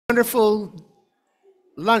Wonderful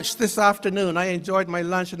lunch this afternoon. I enjoyed my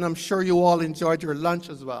lunch, and I'm sure you all enjoyed your lunch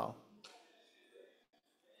as well.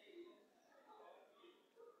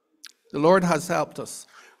 The Lord has helped us.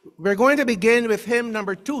 We're going to begin with hymn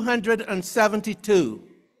number 272.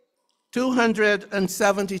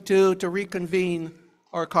 272 to reconvene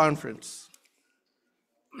our conference.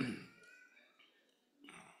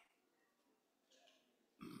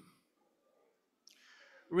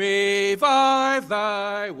 Revive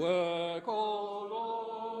thy work, O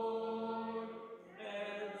Lord,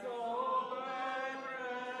 exalt thy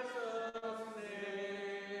precious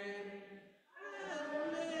name, and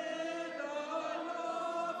let thy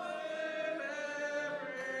love in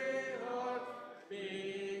every heart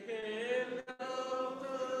be kindled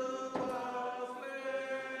to the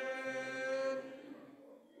flame.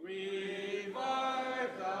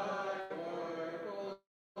 Revive thy work,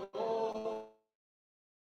 O Lord.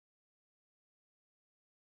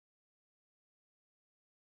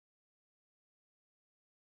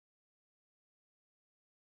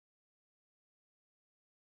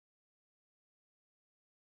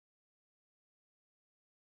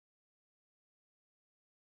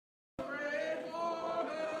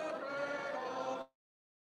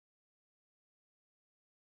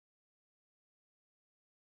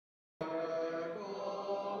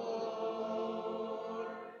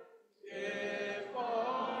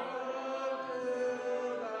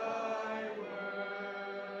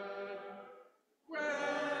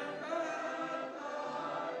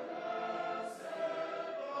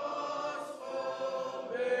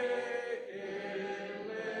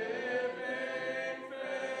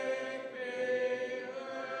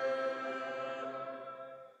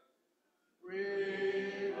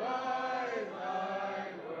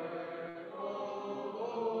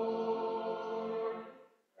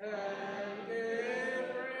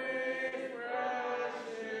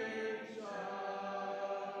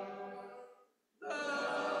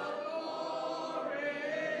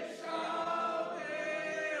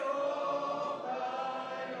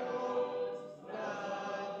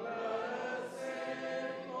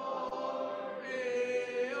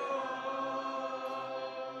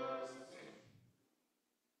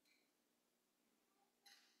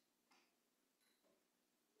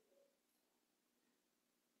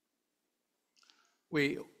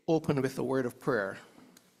 We open with a word of prayer.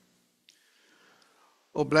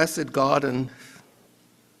 O blessed God and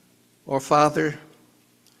our Father,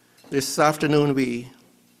 this afternoon we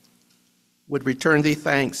would return thee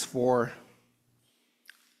thanks for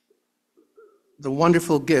the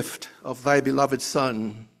wonderful gift of thy beloved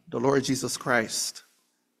Son, the Lord Jesus Christ.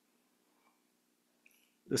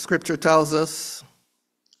 The scripture tells us,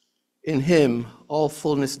 in him all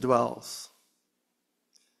fullness dwells.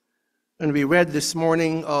 And we read this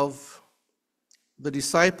morning of the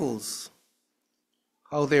disciples,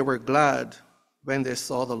 how they were glad when they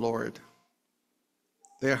saw the Lord.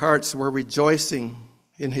 Their hearts were rejoicing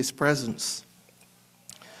in his presence.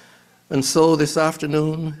 And so this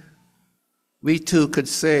afternoon, we too could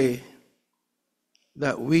say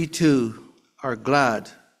that we too are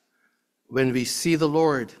glad when we see the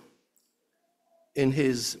Lord in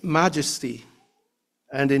his majesty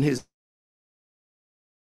and in his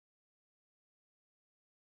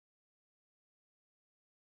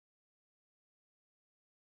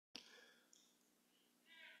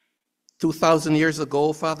 "2,000 years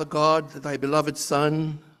ago, Father God, thy beloved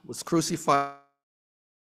Son was crucified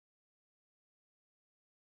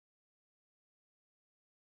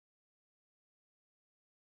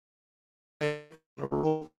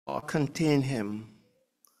contain him.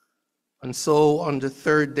 And so on the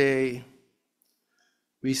third day,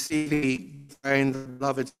 we see thee find the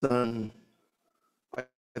beloved Son by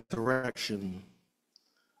resurrection.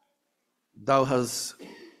 Thou hast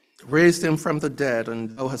raised him from the dead,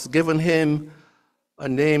 and thou hast given him a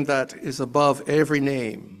name that is above every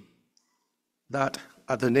name, that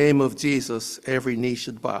at the name of Jesus every knee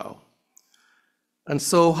should bow. And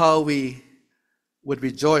so how we would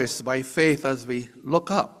rejoice by faith as we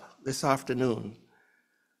look up this afternoon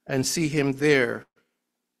and see him there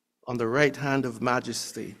on the right hand of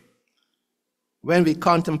majesty. When we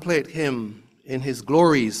contemplate him in his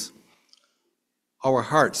glories, our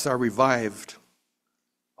hearts are revived,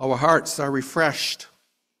 our hearts are refreshed,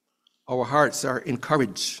 our hearts are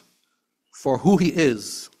encouraged for who he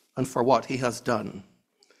is and for what he has done.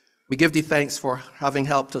 We give thee thanks for having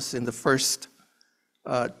helped us in the first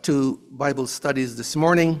two Bible studies this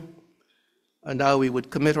morning. And now we would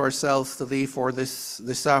commit ourselves to thee for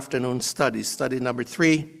this afternoon's study number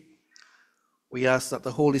 3. We ask that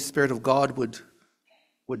the Holy Spirit of God would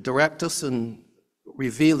direct us and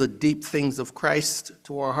reveal the deep things of Christ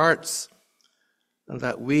to our hearts, and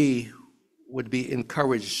that we would be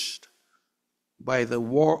encouraged by the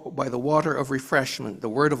water of refreshment, the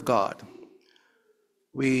Word of God.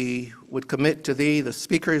 We would commit to Thee the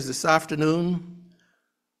speakers this afternoon.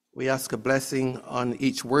 We ask a blessing on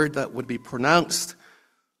each word that would be pronounced.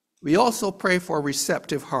 We also pray for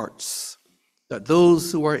receptive hearts, that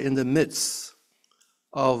those who are in the midst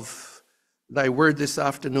of Thy word this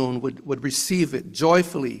afternoon would receive it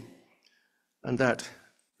joyfully, and that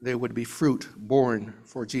there would be fruit born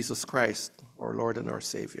for Jesus Christ, our Lord and our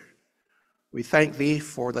Savior. We thank Thee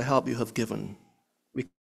for the help You have given.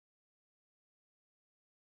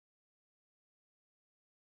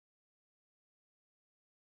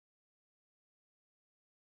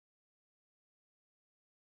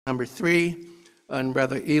 Number 3, and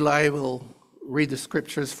Brother Eli will read the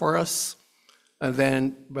scriptures for us, and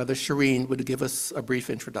then Brother Shireen would give us a brief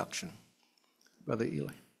introduction. Brother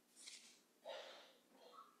Eli.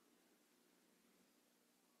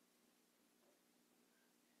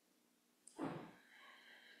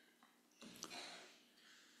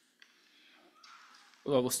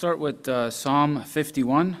 Well, we'll start with Psalm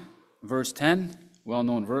 51, verse 10,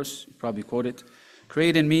 well-known verse, you probably quote it.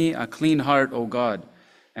 Create in me a clean heart, O God,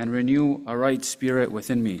 and renew a right spirit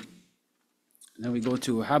within me. And then we go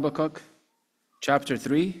to Habakkuk chapter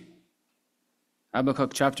 3.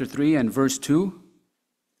 Habakkuk chapter 3 and verse 2.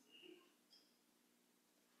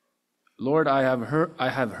 Lord, I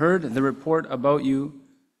have heard the report about You,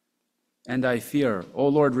 and I fear. O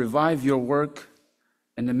Lord, revive Your work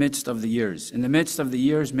in the midst of the years. In the midst of the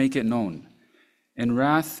years, make it known. In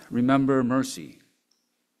wrath, remember mercy.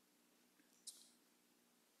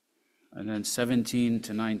 And then 17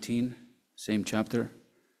 to 19, same chapter.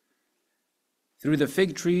 Through the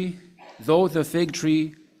fig tree, though the fig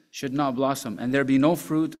tree should not blossom, and there be no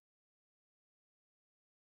fruit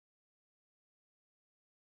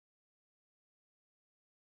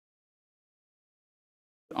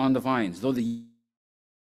on the vines, though the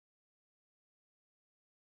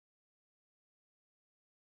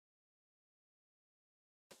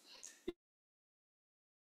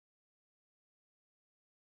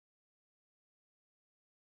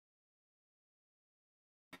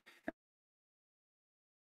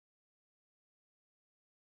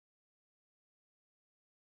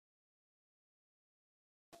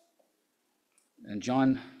and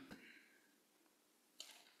John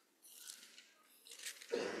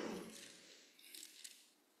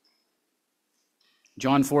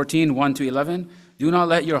 14, 1 to 11. Do not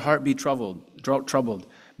let your heart be troubled.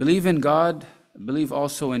 Believe in God, believe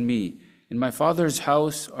also in me. In my Father's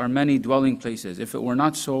house are many dwelling places. If it were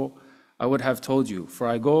not so, I would have told you, for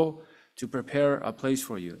I go to prepare a place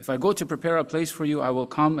for you. If I go to prepare a place for you, I will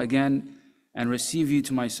come again and receive you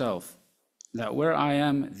to myself, that where I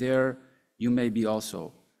am, there you may be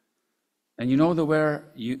also. And you know the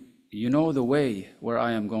way where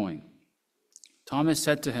I am going. Thomas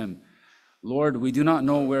said to him, Lord, we do not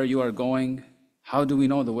know where you are going. How do we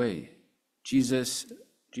know the way? Jesus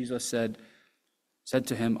said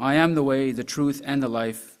to him, I am the way, the truth, and the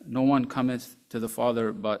life. No one cometh to the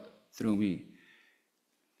Father but through me.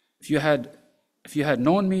 If you had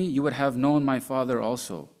known me, you would have known my Father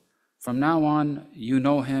also. From now on, you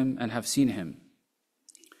know him and have seen him.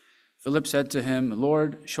 Philip said to him,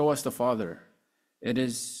 Lord, show us the Father. It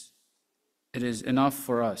is enough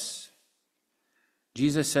for us.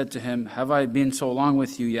 Jesus said to him, have I been so long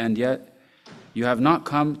with you, and yet you have not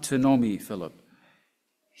come to know me, Philip?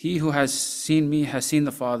 He who has seen me has seen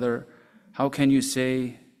the Father. How can you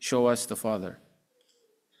say, show us the Father?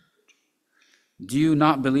 Do you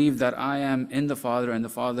not believe that I am in the Father and the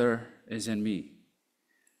Father is in me?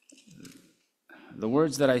 The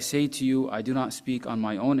words that I say to you, I do not speak on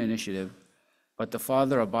my own initiative, but the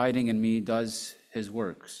Father abiding in me does his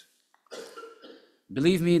works.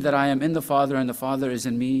 Believe me that I am in the Father and the Father is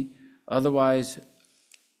in me, otherwise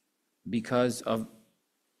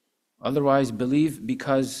believe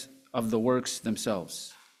because of the works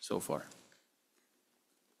themselves. So far.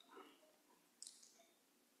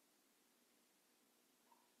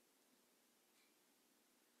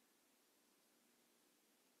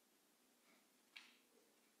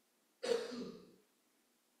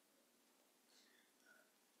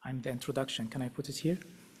 I'm the introduction. Can I put it here?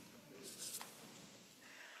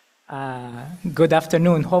 Good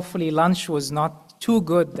afternoon. Hopefully lunch was not too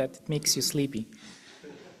good that it makes you sleepy.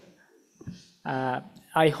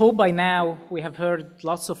 I hope by now we have heard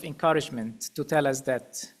lots of encouragement to tell us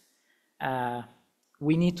that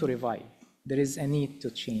we need to revive. There is a need to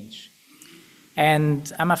change.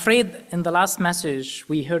 And I'm afraid in the last message,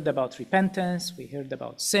 we heard about repentance, we heard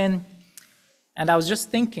about sin, And I was just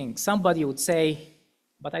thinking, somebody would say,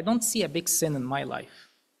 but I don't see a big sin in my life.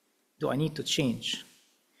 Do I need to change?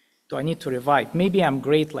 Do I need to revive? Maybe I'm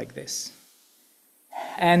great like this.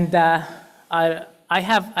 And I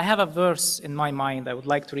have a verse in my mind I would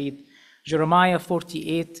like to read, Jeremiah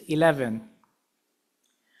 48:11.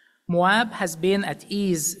 Moab has been at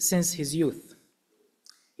ease since his youth.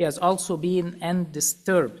 He has also been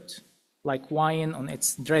undisturbed, like wine on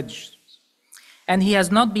its dregs. And he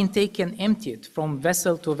has not been taken emptied from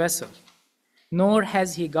vessel to vessel, nor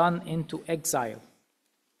has he gone into exile.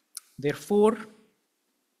 Therefore,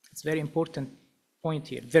 it's a very important point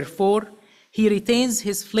here. Therefore, he retains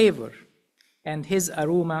his flavor, and his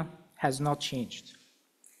aroma has not changed.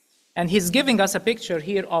 And he's giving us a picture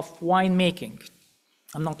here of winemaking.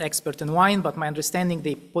 I'm not expert in wine, but my understanding,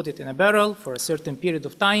 they put it in a barrel for a certain period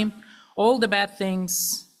of time. All the bad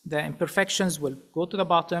things, the imperfections will go to the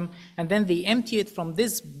bottom, and then they empty it from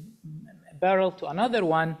this barrel to another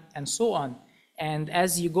one, and so on. And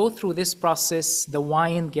as you go through this process, the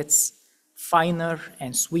wine gets finer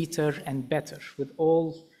and sweeter and better, with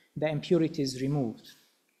all the impurities removed.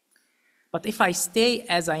 But if I stay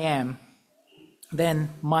as I am, then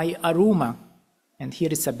my aroma, and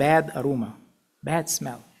here is a bad aroma, bad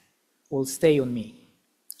smell, will stay on me.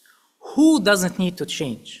 Who doesn't need to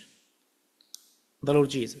change? The Lord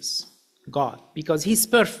Jesus, God, because he's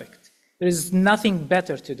perfect. There is nothing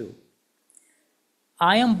better to do.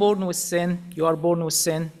 I am born with sin, you are born with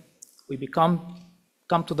sin. We come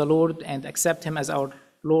to the Lord and accept him as our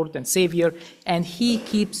Lord and Savior, and he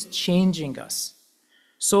keeps changing us.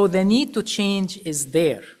 So the need to change is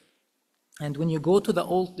there. And when you go to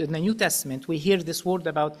the New Testament, we hear this word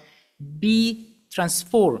about be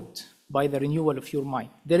transformed by the renewal of your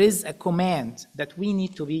mind. There is a command that we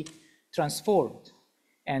need to be transformed.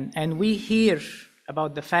 And we hear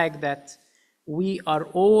about the fact that we are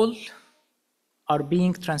all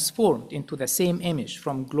being transformed into the same image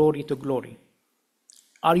from glory to glory.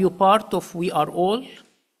 Are you part of we are all?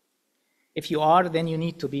 If you are, then you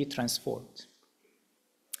need to be transformed.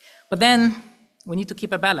 But then we need to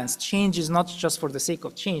keep a balance. Change is not just for the sake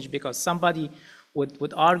of change, because somebody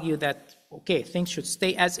would argue that, okay, things should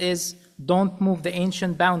stay as is, don't move the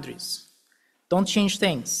ancient boundaries, don't change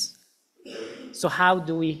things. So how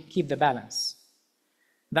do we keep the balance?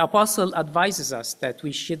 The apostle advises us that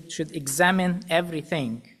we should examine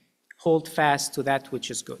everything, hold fast to that which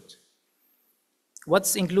is good.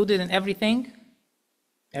 What's included in everything?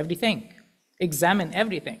 Everything. Examine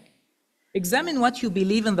everything. Examine what you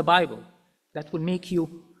believe in the Bible that will make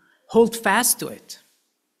you hold fast to it.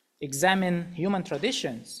 Examine human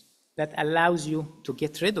traditions that allows you to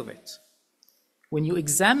get rid of it. When you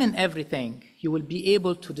examine everything, you will be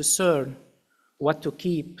able to discern what to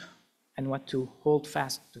keep and what to hold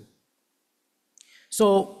fast to.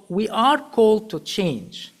 So we are called to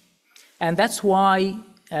change. And that's why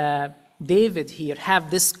David here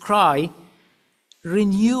have this cry,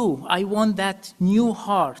 renew, I want that new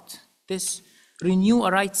heart, this renew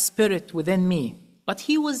a right spirit within me. But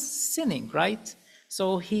he was sinning, right?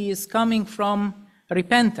 So he is coming from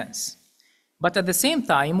repentance. But at the same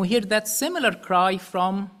time, we hear that similar cry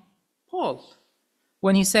from Paul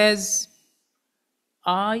when he says,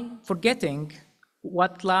 forgetting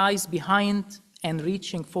what lies behind and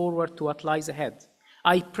reaching forward to what lies ahead.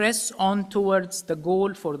 I press on towards the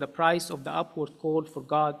goal for the prize of the upward call for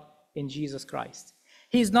God in Jesus Christ.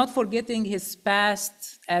 He's not forgetting his past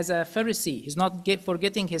as a Pharisee. He's not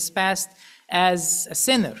forgetting his past as a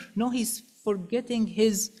sinner. No, he's forgetting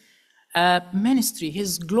his ministry,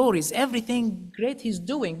 his glories, everything great he's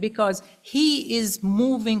doing, because he is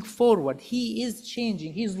moving forward. He is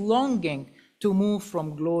changing. He's longing to move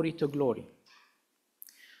from glory to glory.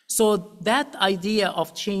 So that idea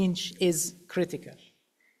of change is critical.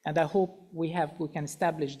 And I hope we can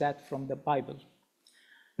establish that from the Bible.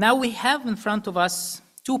 Now we have in front of us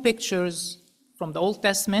two pictures from the Old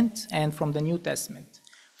Testament and from the New Testament.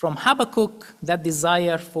 From Habakkuk, that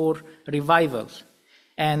desire for revival,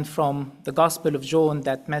 and from the Gospel of John,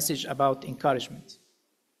 that message about encouragement.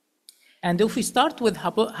 And if we start with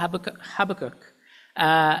Habakkuk,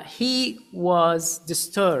 he was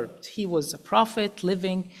disturbed. He was a prophet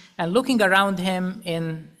living and looking around him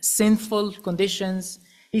in sinful conditions.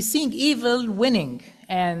 He's seeing evil winning,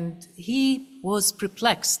 and he was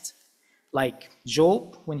perplexed, like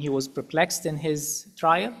Job when he was perplexed in his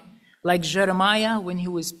trial, like Jeremiah when he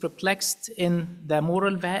was perplexed in the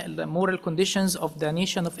moral conditions of the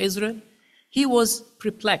nation of Israel. He was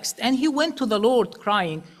perplexed, and he went to the Lord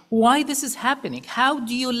crying, why this is happening? How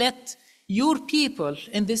do you let your people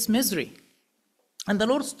in this misery? And the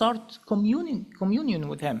Lord starts communion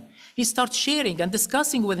with him. He starts sharing and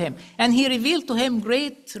discussing with him. And he revealed to him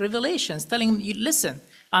great revelations, telling him, listen,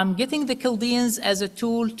 I'm getting the Chaldeans as a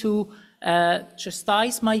tool to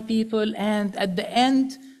chastise my people. And at the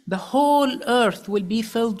end, the whole earth will be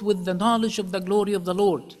filled with the knowledge of the glory of the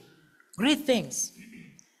Lord. Great things.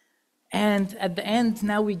 And at the end,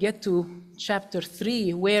 now we get to chapter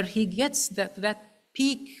 3, where he gets that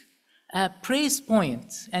peak praise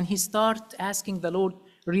point, and he starts asking the Lord,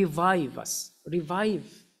 revive us, revive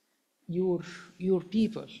your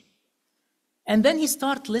people. And then he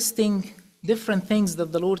starts listing different things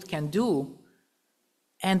that the Lord can do.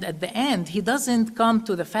 And at the end, he doesn't come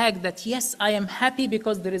to the fact that, yes, I am happy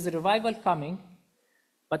because there is a revival coming,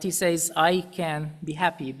 but he says, I can be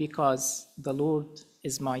happy because the Lord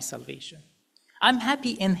is my salvation. I'm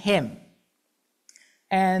happy in him.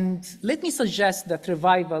 And let me suggest that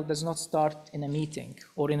revival does not start in a meeting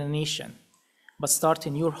or in a nation, but start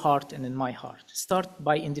in your heart and in my heart. Start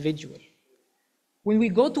by individual. When we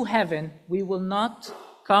go to heaven, we will not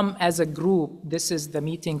come as a group. This is the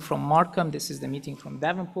meeting from Markham. This is the meeting from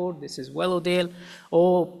Davenport. This is Willowdale.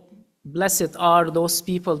 Oh, blessed are those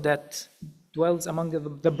people that dwells among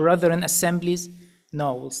the brethren assemblies.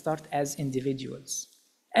 No, we'll start as individuals.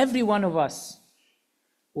 Every one of us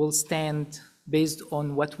will stand based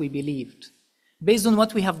on what we believed, based on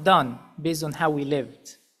what we have done, based on how we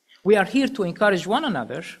lived. We are here to encourage one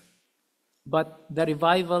another, but the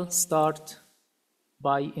revival starts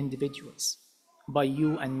by individuals, by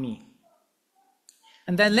you and me.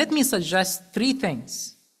 And then let me suggest 3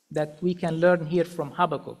 things that we can learn here from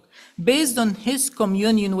Habakkuk. Based on his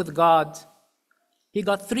communion with God, he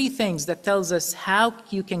got 3 things that tells us how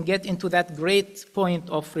you can get into that great point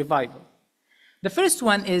of revival. The first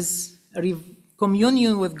one is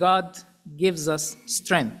communion with God gives us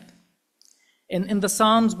strength. In the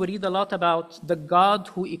Psalms, we read a lot about the God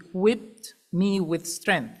who equipped me with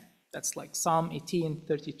strength. That's like Psalm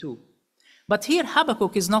 18:32. But here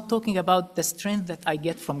Habakkuk is not talking about the strength that I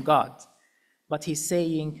get from God, but he's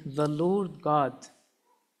saying, the Lord God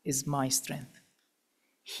is my strength.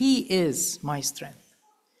 He is my strength.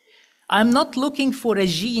 I'm not looking for a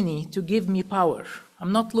genie to give me power.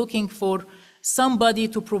 I'm not looking for somebody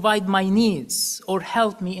to provide my needs or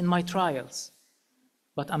help me in my trials.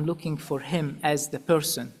 But I'm looking for him as the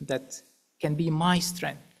person that can be my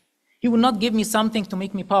strength. He will not give me something to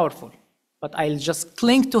make me powerful, but I'll just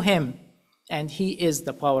cling to him, and he is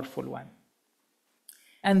the powerful one.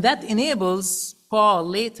 And that enables Paul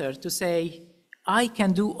later to say, I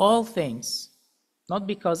can do all things, not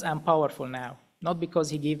because I'm powerful now, not because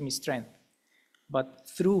he gave me strength, but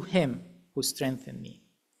through him who strengthened me.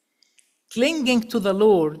 Clinging to the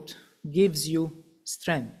Lord gives you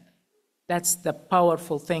strength. That's the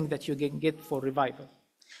powerful thing that you can get for revival.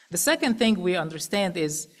 The second thing we understand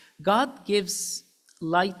is God gives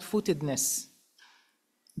light-footedness,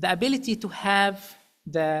 the ability to have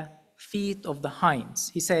the feet of the hinds.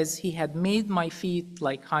 He says, he had made my feet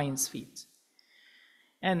like hinds' feet.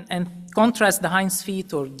 And contrast the hinds'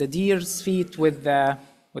 feet or the deer's feet with the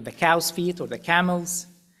cow's feet or the camel's.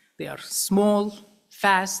 They are small,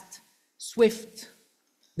 fast, swift.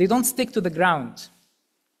 They don't stick to the ground.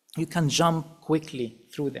 You can jump quickly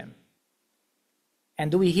through them.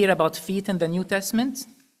 And do we hear about feet in the New Testament?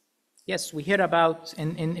 Yes, we hear about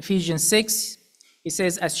in Ephesians 6, it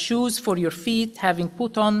says, as shoes for your feet, having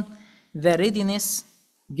put on the readiness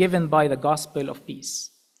given by the gospel of peace.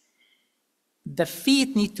 The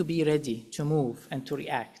feet need to be ready to move and to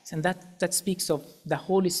react. And that speaks of the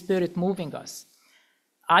Holy Spirit moving us.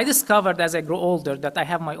 I discovered as I grow older that I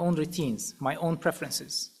have my own routines, my own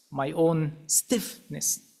preferences, my own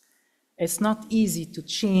stiffness. It's not easy to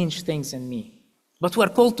change things in me, but we're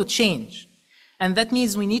called to change. And that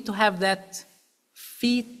means we need to have that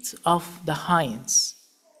feet of the hinds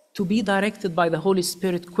to be directed by the Holy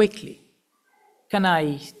Spirit quickly. Can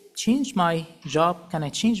I change my job? Can I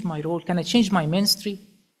change my role? Can I change my ministry?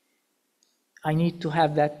 I need to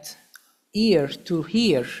have that ear to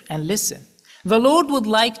hear and listen. The Lord would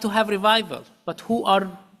like to have revival, but who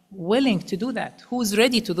are willing to do that? Who is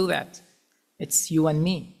ready to do that? It's you and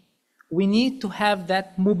me. We need to have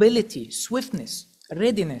that mobility, swiftness,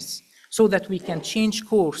 readiness, so that we can change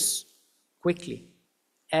course quickly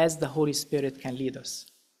as the Holy Spirit can lead us.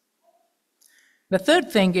 The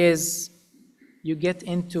third thing is you get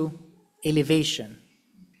into elevation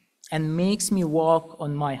and makes me walk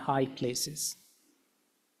on my high places.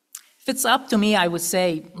 If it's up to me, I would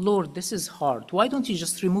say, Lord, this is hard. Why don't you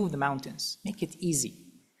just remove the mountains? Make it easy.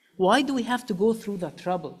 Why do we have to go through the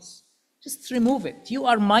troubles? Just remove it. You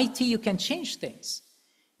are mighty, you can change things.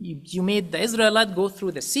 You made the Israelites go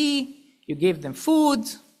through the sea. you gave them food.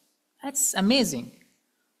 That's amazing.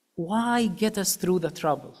 Why get us through the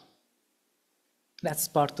trouble? That's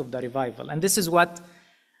part of the revival. And this is what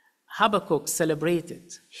Habakkuk celebrated.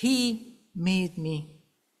 He made me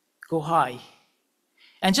go high.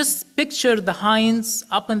 And just picture the hinds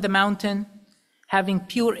up in the mountain, having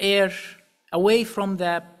pure air, away from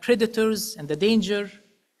the predators and the danger.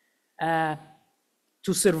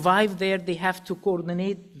 To survive there, they have to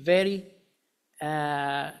coordinate very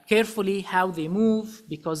carefully how they move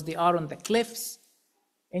because they are on the cliffs.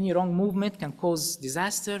 Any wrong movement can cause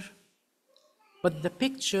disaster. But the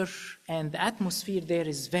picture and the atmosphere there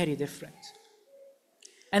is very different.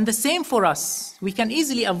 And the same for us. We can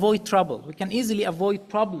easily avoid trouble. We can easily avoid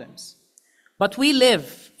problems. But we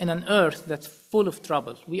live in an earth that's full of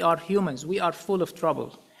trouble. We are humans. We are full of trouble.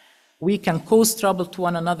 We can cause trouble to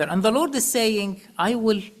one another. And the Lord is saying, I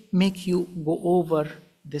will make you go over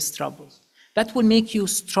this trouble. That will make you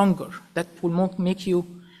stronger. That will make you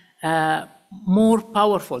more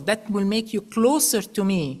powerful. That will make you closer to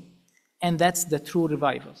me. And that's the true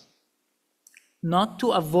revival. Not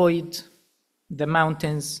to avoid the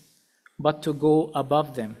mountains, but to go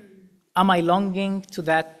above them. Am I longing to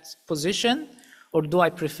that position, or do I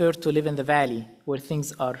prefer to live in the valley where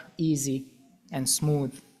things are easy and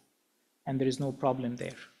smooth and there is no problem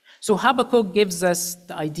there? So Habakkuk gives us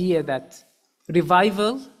the idea that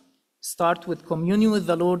revival starts with communion with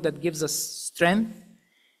the Lord that gives us strength.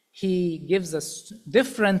 He gives us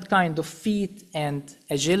different kind of feet and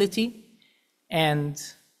agility, and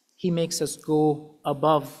he makes us go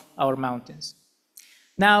above our mountains.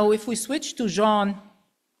 Now, if we switch to John,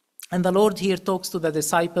 and the Lord here talks to the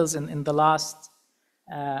disciples in the last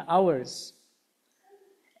hours,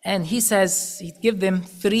 and he says he'd give them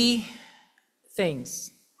 3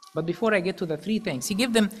 things. But before I get to the 3 things, he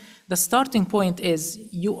gives them, the starting point is,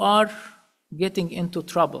 you are getting into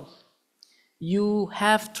trouble. You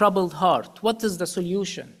have troubled heart. What is the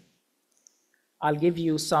solution? I'll give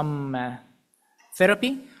you some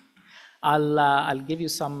therapy. I'll give you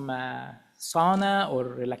some sauna or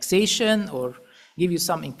relaxation, or give you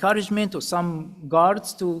some encouragement or some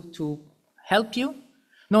guards to help you.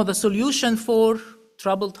 No, the solution for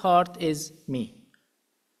troubled heart is me.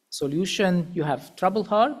 Solution, you have troubled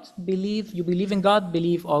heart, you believe in God,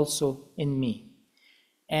 believe also in me.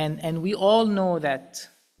 And we all know that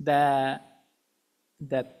the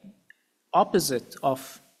opposite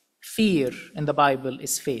of fear in the Bible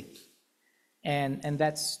is faith. And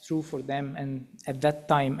that's true for them and at that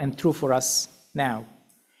time, and true for us now.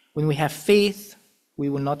 When we have faith, we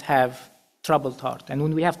will not have troubled heart. And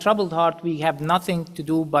when we have troubled heart, we have nothing to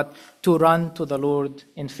do but to run to the Lord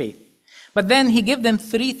in faith. But then he gives them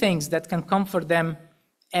 3 things that can comfort them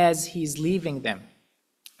as he's leaving them.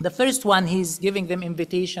 The first one, he's giving them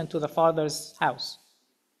invitation to the Father's house.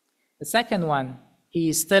 The second one, he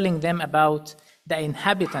is telling them about the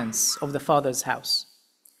inhabitants of the Father's house.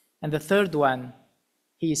 And the third one,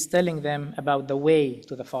 he is telling them about the way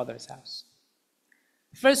to the Father's house.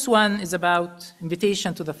 The first one is about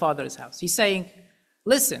invitation to the Father's house. He's saying,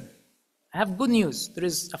 listen, I have good news. There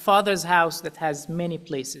is a Father's house that has many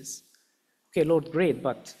places. Okay, Lord, great,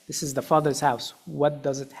 but this is the Father's house. What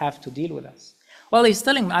does it have to deal with us? Well, he's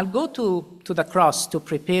telling me, I'll go to the cross to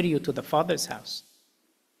prepare you to the Father's house.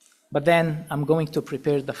 But then I'm going to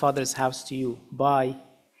prepare the Father's house to you by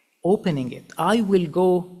opening it. I will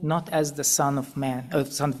go not as the Son of Man, or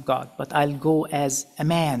Son of God, but I'll go as a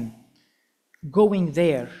man, going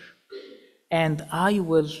there. And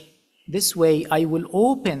this way, I will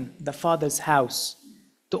open the Father's house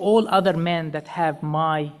to all other men that have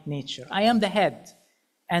my nature. I am the head,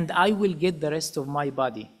 and I will get the rest of my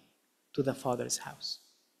body to the Father's house.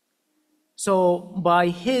 So by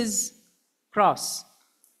his cross,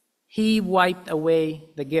 he wiped away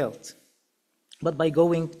the guilt. But by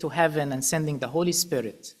going to heaven and sending the Holy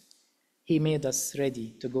Spirit, he made us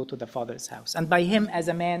ready to go to the Father's house. And by him, as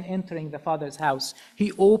a man entering the Father's house,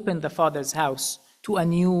 he opened the Father's house to a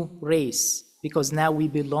new race, because now we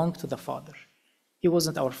belong to the Father. He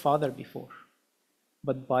wasn't our Father before.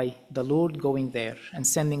 But by the Lord going there and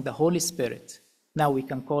sending the Holy Spirit, now we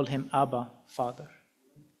can call him Abba, Father.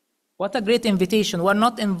 What a great invitation. We're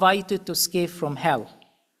not invited to escape from hell,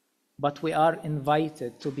 but we are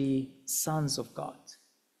invited to be sons of God.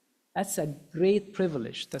 That's a great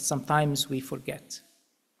privilege that sometimes we forget.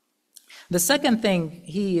 The second thing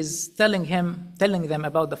he is telling them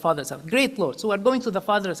about the Father's house. Great, Lord, so we're going to the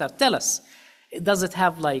Father's house. Tell us, does it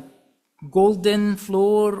have like golden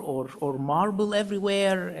floor or marble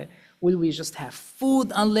everywhere? Will we just have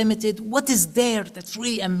food unlimited? What is there that's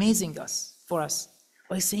really amazing for us?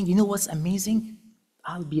 Well, he's saying, you know what's amazing?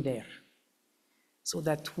 I'll be there. so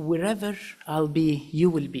that wherever I'll be, you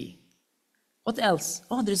will be. What else?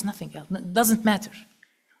 Oh, there's nothing else. It doesn't matter.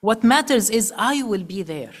 What matters is I will be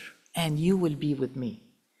there and you will be with me.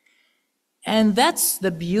 And that's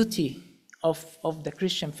the beauty of the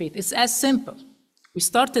Christian faith. It's as simple. We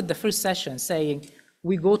started the first session saying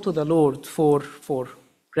we go to the Lord for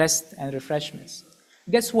rest and refreshments.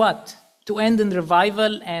 Guess what? To end in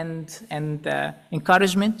revival and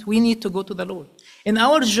encouragement, we need to go to the Lord. In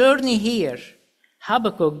our journey here,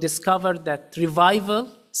 Habakkuk discovered that revival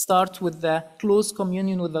starts with the close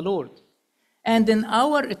communion with the Lord. And in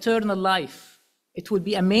our eternal life, it will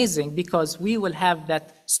be amazing because we will have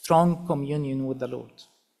that strong communion with the Lord.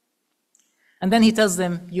 And then he tells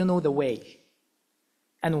them, you know the way.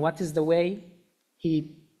 And what is the way?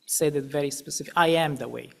 He said it very specific. I am the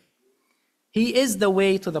way. He is the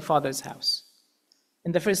way to the Father's house.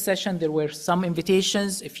 In the first session, there were some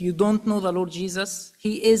invitations. If you don't know the Lord Jesus,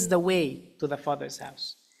 he is the way to the Father's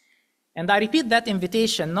house. And I repeat that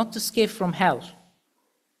invitation, not to escape from hell,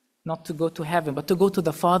 not to go to heaven, but to go to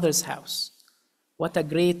the Father's house. What a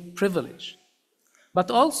great privilege.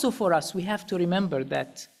 But also for us, we have to remember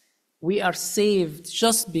that we are saved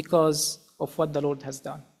just because of what the Lord has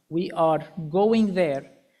done. We are going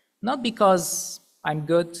there, not because I'm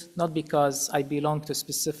good, not because I belong to a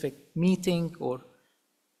specific meeting or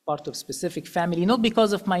part of a specific family, not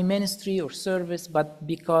because of my ministry or service, but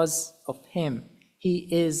because of him. He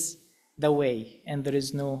is the way, and there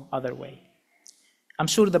is no other way. I'm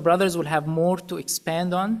sure the brothers will have more to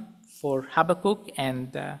expand on for Habakkuk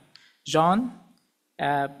and John,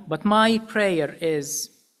 but my prayer is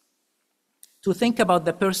to think about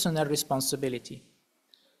the personal responsibility.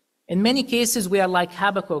 In many cases, we are like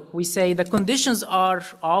Habakkuk. We say the conditions are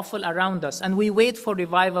awful around us, and we wait for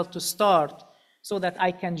revival to start so that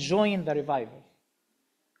I can join the revival.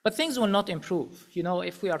 But things will not improve. You know,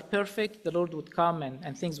 if we are perfect, the Lord would come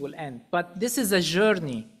and things will end. But this is a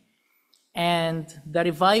journey, and the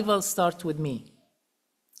revival starts with me.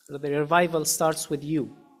 The revival starts with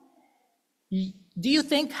you. Do you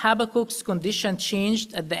think Habakkuk's condition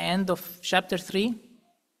changed at the end of chapter 3?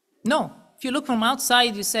 No. If you look from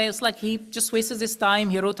outside, you say it's like he just wasted his time,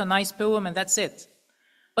 he wrote a nice poem, and that's it.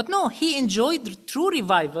 But no, he enjoyed true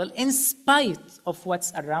revival in spite of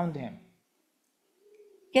what's around him.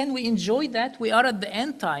 Can we enjoy that? We are at the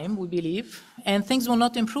end time, we believe, and things will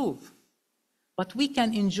not improve. But we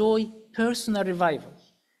can enjoy personal revival.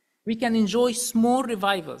 We can enjoy small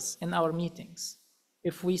revivals in our meetings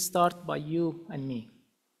if we start by you and me.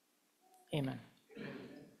 Amen.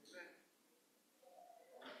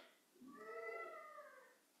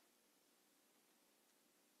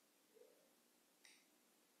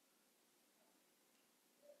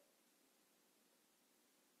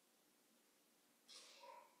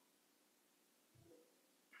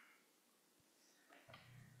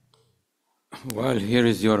 Well, here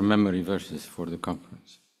is your memory verses for the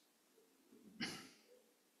conference.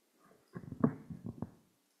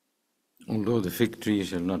 Although the fig tree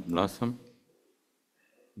shall not blossom,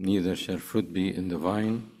 neither shall fruit be in the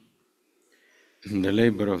vine, and the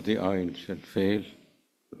labor of the olive shall fail,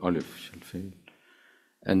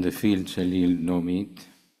 and the field shall yield no meat.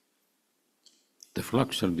 The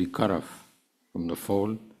flock shall be cut off from the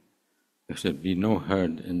fold, there shall be no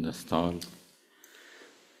herd in the stall.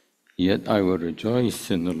 Yet I will rejoice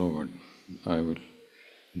in the Lord. I will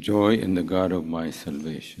joy in the God of my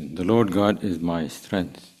salvation. The Lord God is my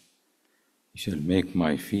strength. He shall make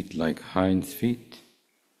my feet like hinds' feet.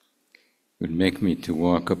 He will make me to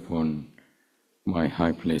walk upon my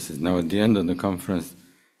high places. Now at the end of the conference,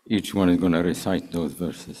 each one is going to recite those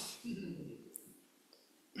verses.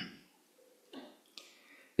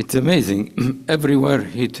 It's amazing. Everywhere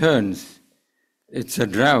he turns, it's a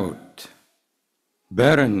drought,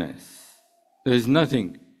 barrenness. There is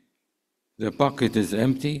nothing. The pocket is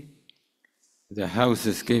empty. The house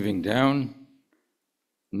is caving down.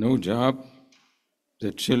 No job.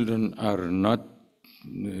 The children are not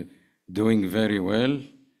doing very well.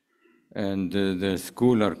 And the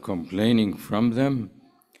school are complaining from them.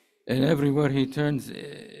 And everywhere he turns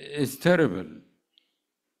is terrible.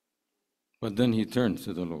 But then he turns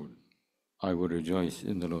to the Lord. I will rejoice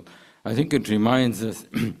in the Lord. I think it reminds us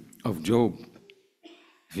of Job.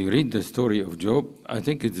 If you read the story of Job, I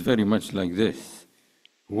think it's very much like this,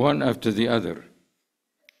 one after the other.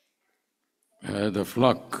 The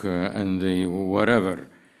flock and the whatever,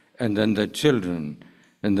 and then the children,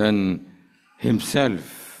 and then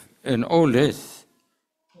himself, and all this.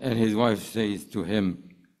 And his wife says to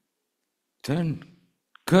him, turn,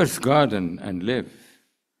 curse God and live.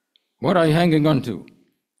 What are you hanging on to?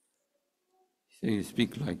 You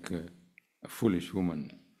speak like a foolish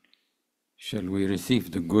woman. Shall we receive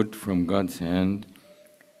the good from God's hand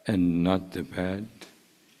and not the bad?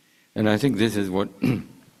 And I think this is what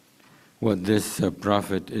this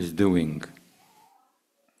prophet is doing.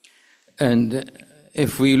 And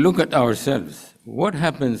if we look at ourselves, what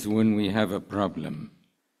happens when we have a problem?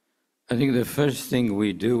 I think the first thing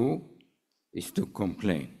we do is to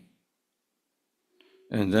complain,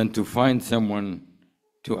 and then to find someone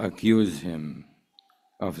to accuse him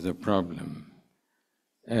of the problem,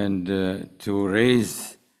 and to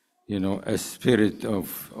raise, a spirit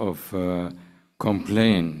of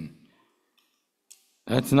complaint.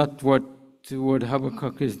 That's not what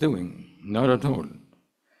Habakkuk is doing, not at all.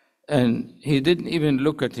 And he didn't even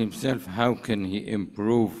look at himself, how can he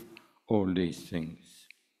improve all these things?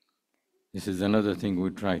 This is another thing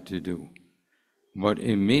we try to do. But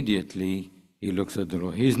immediately he looks at the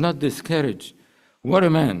Lord. He's not discouraged. What a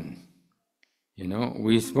man.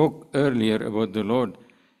 We spoke earlier about the Lord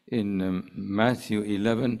in Matthew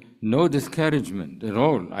 11. No discouragement at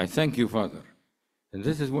all. I thank you, Father. And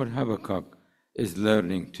this is what Habakkuk is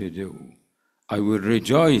learning to do. I will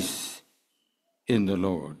rejoice in the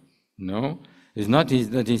Lord. No, it's not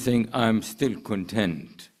that he's saying, I'm still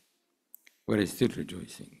content, but he's still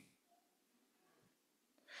rejoicing.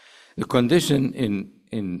 The condition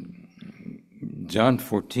in John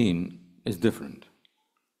 14 is different.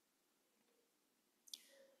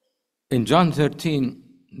 In John 13,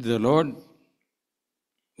 the Lord,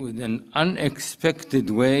 with an unexpected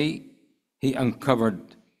way, he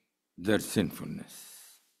uncovered their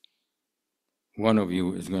sinfulness. One of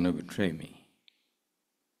you is going to betray me.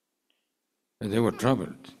 And they were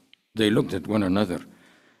troubled. They looked at one another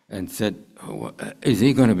and said, is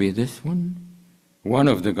he going to be this one? One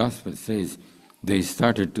of the Gospels says they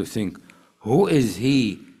started to think, who is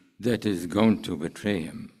he that is going to betray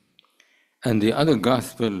him? And the other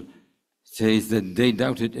Gospel says that they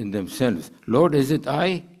doubted in themselves, Lord, is it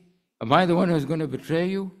I? Am I the one who's going to betray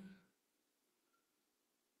you?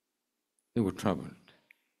 They were troubled.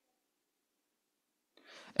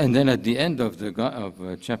 And then at the end of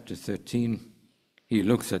chapter 13, he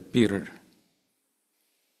looks at Peter,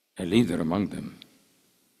 a leader among them.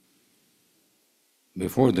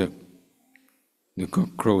 Before the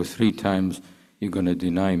cock crows 3 times, you're going to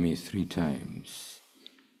deny me 3 times.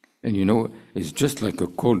 And it's just like a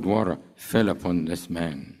cold water fell upon this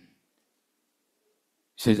man.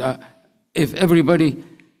 He says, if everybody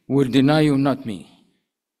will deny you, not me.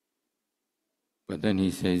 But then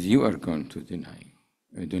he says, you are going to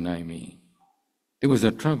deny me. There was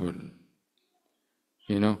a trouble,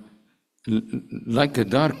 like a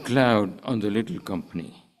dark cloud on the little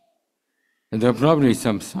company. And there probably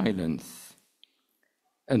some silence.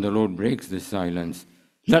 And the Lord breaks the silence.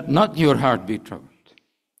 Let not your heart be troubled.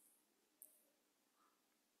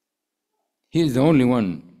 He is the only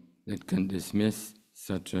one that can dismiss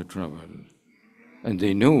such a trouble. And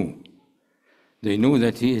they knew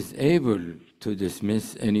that he is able to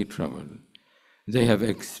dismiss any trouble. They have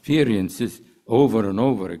experiences over and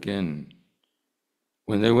over again.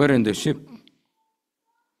 When they were in the ship,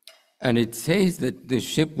 and it says that the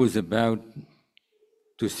ship was about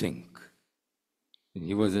to sink. And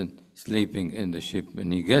he wasn't sleeping in the ship,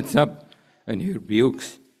 and he gets up and he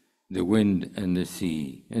rebukes the wind and the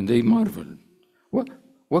sea. And they marveled.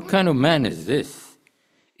 What kind of man is this?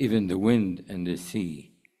 Even the wind and the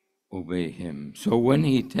sea obey him. So when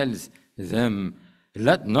he tells them,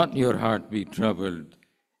 let not your heart be troubled,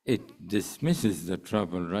 it dismisses the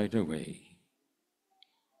trouble right away.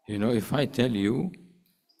 If I tell you,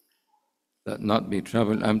 let not be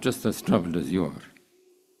troubled, I'm just as troubled as you are.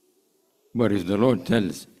 But if the Lord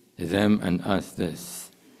tells them and us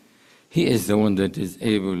this, he is the one that is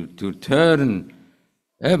able to turn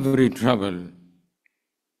every trouble.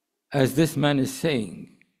 As this man is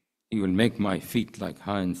saying, you will make my feet like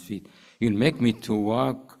hinds' feet. You'll make me to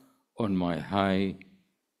walk on my high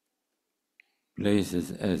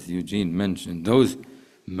places, as Eugene mentioned. Those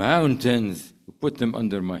mountains, put them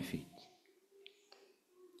under my feet.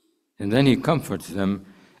 And then he comforts them,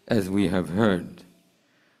 as we have heard,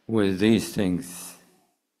 with these things.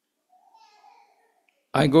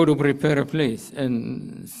 I go to prepare a place,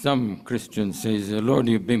 and some Christians say, Lord,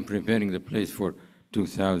 you've been preparing the place for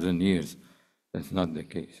 2,000 years. That's not the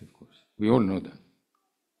case, of course. We all know that.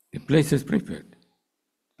 The place is prepared.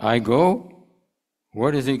 I go,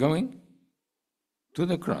 where is he going? To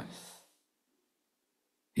the cross.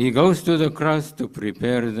 He goes to the cross to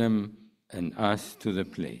prepare them and us to the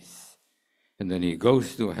place. And then he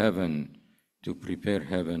goes to heaven to prepare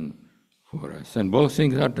heaven for us. And both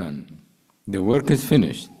things are done. The work is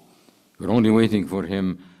finished. We're only waiting for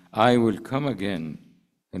him. I will come again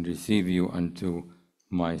and receive you unto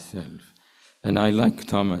myself. And I like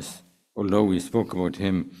Thomas, although we spoke about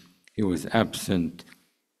him, he was absent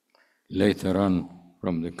later on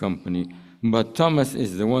from the company. But Thomas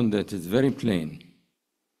is the one that is very plain.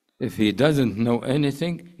 If he doesn't know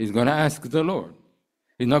anything, he's going to ask the Lord.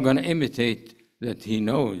 He's not going to imitate that he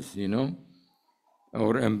knows,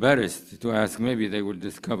 or embarrassed to ask. Maybe they will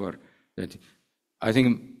discover that. I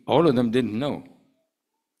think all of them didn't know.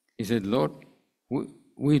 He said, Lord,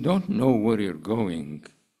 we don't know where you're going,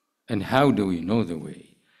 and how do we know the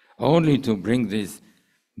way? Only to bring these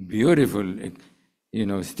beautiful,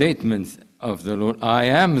 statements of the Lord. I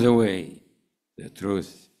am the way, the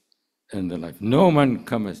truth, and the life. No man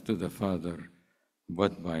cometh to the Father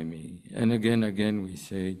but by me. And again we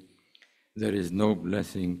say, there is no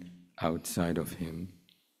blessing outside of him.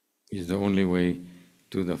 He's the only way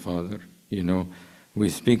to the Father. We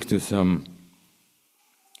speak to some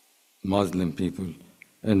Muslim people,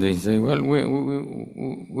 and they say, well, we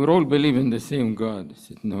all believe in the same God. I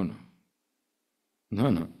said, no.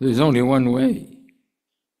 There's only one way.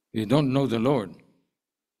 You don't know the Lord.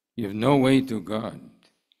 You have no way to God.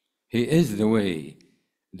 He is the way,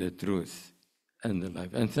 the truth, and the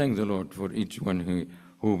life. And thank the Lord for each one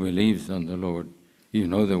who believes on the Lord. You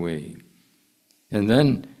know the way. And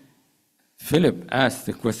then Philip asked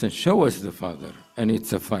the question, show us the Father, and it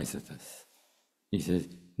sufficeth us. He says,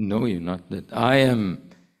 know you not that I am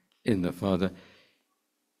in the Father?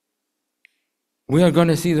 We are going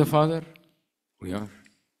to see the Father? We are.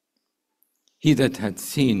 He that had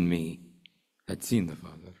seen me had seen the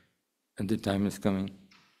Father. And the time is coming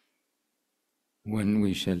when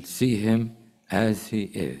we shall see him as he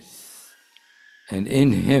is. And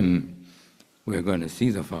in him we're going to see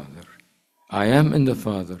the Father. I am in the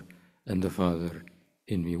Father, and the Father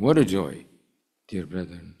in me. What a joy, dear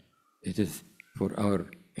brethren. It is for our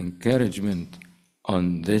encouragement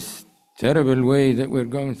on this terrible way that we're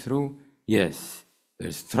going through. Yes,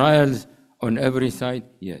 there's trials on every side.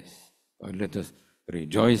 Yes, but let us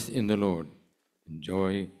rejoice in the Lord, and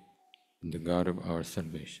joy in the God of our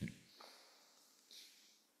salvation.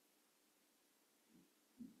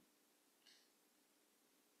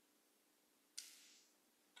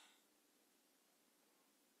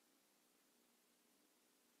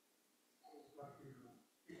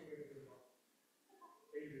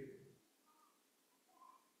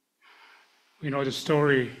 We know the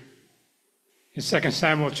story in 2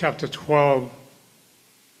 Samuel chapter 12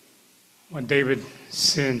 when David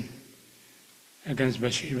sinned against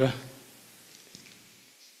Bathsheba.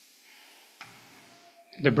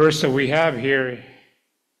 The verse that we have here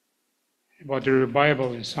about the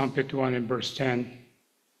revival in Psalm 51 and verse 10,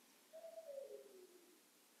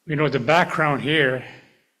 we know the background here.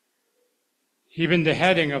 Even the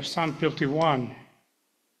heading of Psalm 51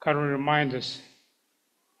 kind of reminds us.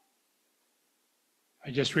 I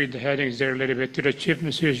just read the headings there a little bit. To the chief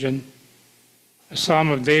musician, a psalm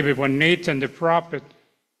of David, when Nathan the prophet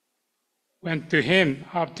went to him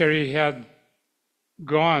after he had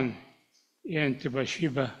gone into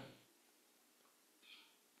Bathsheba.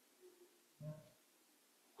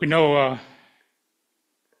 We know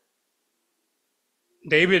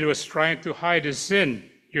David was trying to hide his sin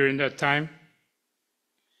during that time.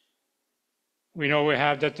 We know we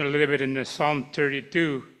have that a little bit in the Psalm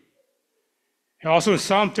 32. And also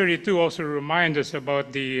Psalm 32 also reminds us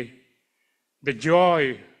about the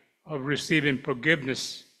joy of receiving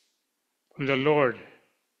forgiveness from the Lord.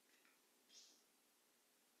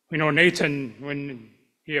 We know Nathan, when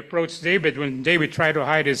he approached David, when David tried to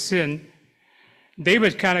hide his sin,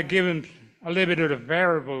 David kind of gave him a little bit of a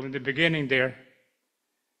variable in the beginning there.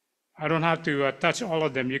 I don't have to touch all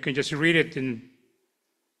of them. You can just read it in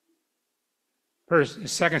 2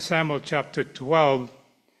 Samuel chapter 12.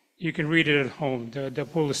 You can read it at home, the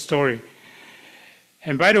full story.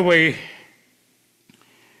 And by the way,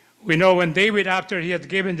 we know when David, after he had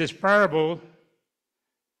given this parable,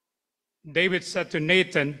 David said to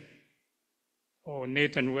Nathan,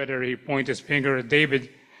 whether he pointed his finger at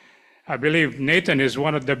David, I believe Nathan is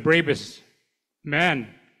one of the bravest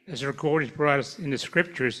men as recorded for us in the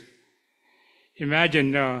scriptures.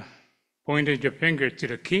 Imagine pointing your finger to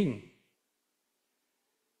the king.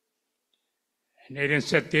 And Nathan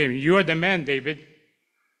said to him, you are the man, David.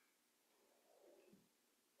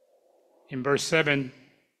 In verse 7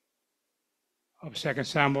 of 2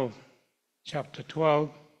 Samuel chapter 12.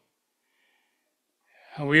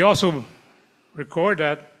 And we also record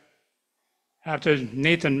that after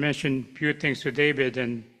Nathan mentioned a few things to David,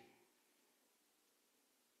 and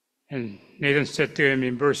Nathan said to him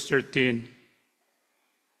in verse 13,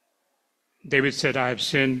 David said, I have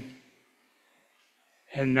sinned.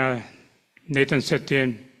 And Nathan said to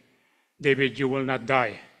him, David, you will not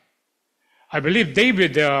die. I believe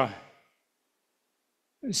David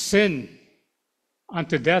sinned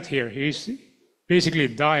unto death here. He's basically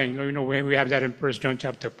dying. You know, we have that in 1 John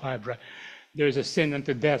chapter 5, right? There's a sin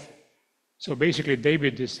unto death. So basically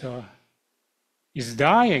David is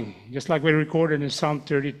dying, just like we recorded in Psalm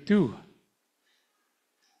 32.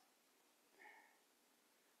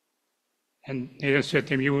 And he said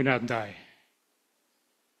to him, you will not die.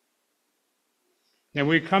 Then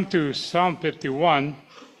we come to Psalm 51.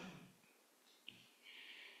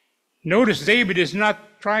 Notice David is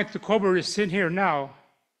not trying to cover his sin here now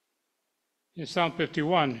in Psalm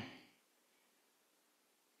 51.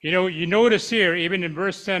 You know, you notice here, even in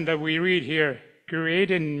verse 10 that we read here, create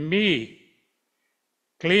in me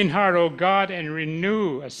clean heart, O God, and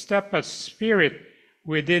renew a steadfast spirit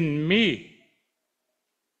within me.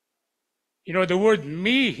 You know, the word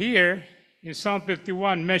me here in Psalm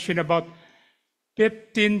 51 mentioned about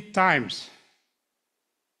 15 times.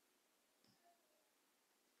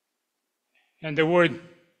 And the word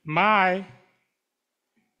my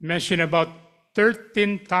mentioned about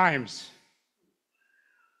 13 times.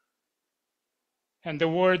 And the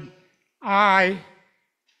word I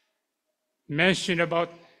mentioned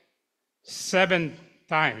about 7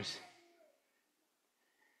 times.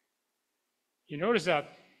 You notice that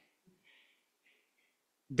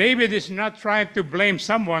David is not trying to blame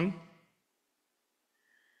someone,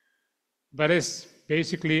 but is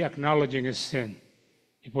basically acknowledging his sin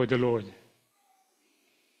before the Lord.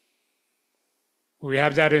 We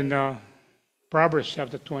have that in Proverbs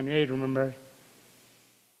chapter 28, remember?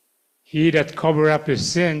 He that cover up his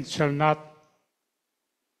sin shall not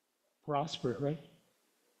prosper, right?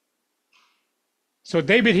 So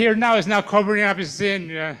David here now is now covering up his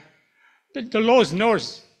sin. The Lord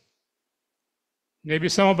knows. Maybe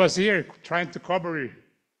some of us here trying to cover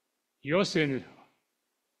your sin.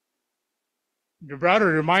 The brother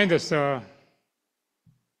remind us,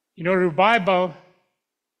 revival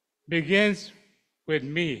begins with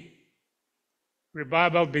me.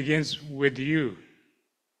 Revival begins with you.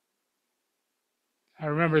 I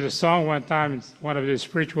remember the song one time, one of the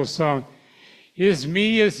spiritual songs, is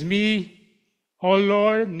me, oh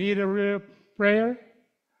Lord, need a real prayer?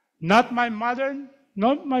 Not my mother,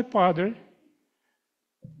 not my father,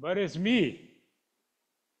 but it's me,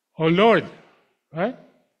 oh Lord, right?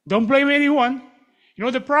 Don't blame anyone. You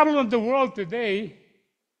know, the problem of the world today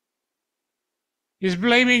is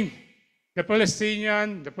blaming the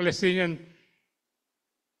Palestinian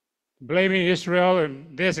blaming Israel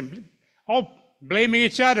and this, and all blaming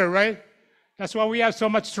each other, right? That's why we have so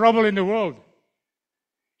much trouble in the world.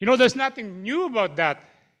 You know, there's nothing new about that.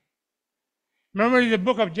 Remember in the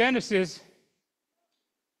book of Genesis,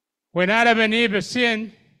 when Adam and Eve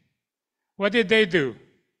sinned, what did they do?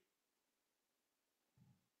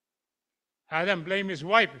 Adam blamed his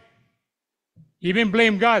wife. Even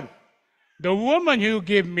blamed God. The woman you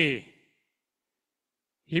give me.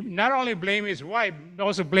 He not only blamed his wife, but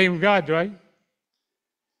also blamed God, right?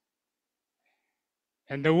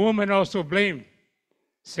 And the woman also blamed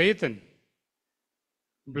Satan.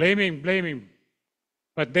 Blaming.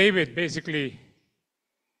 But David basically,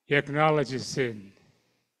 he acknowledged his sin.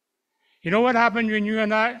 You know what happened when you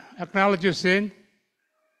and I acknowledge your sin?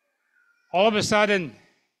 All of a sudden,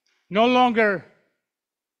 no longer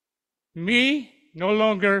me, no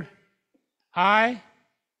longer I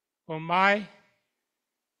or my.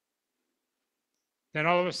 Then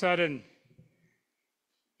all of a sudden,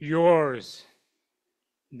 yours.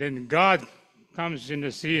 Then God comes in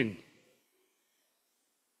the scene.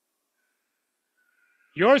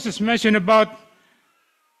 Yours is mentioned about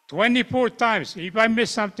 24 times. If I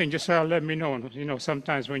miss something, just let me know. You know,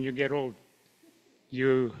 sometimes when you get old,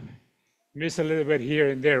 you miss a little bit here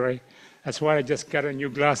and there, right? That's why I just got new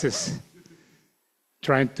glasses,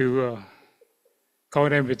 trying to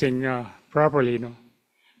count everything properly, you know.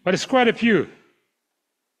 But it's quite a few.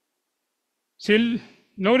 See,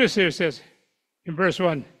 notice here it says in verse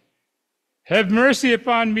 1, have mercy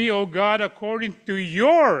upon me, O God, according to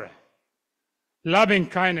your loving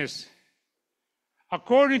kindness,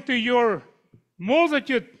 according to your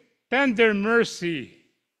multitude tender mercy.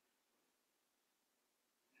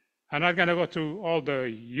 I'm not going to go through all the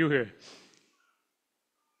you here.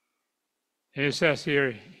 And it says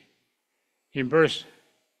here in verse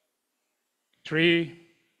 3,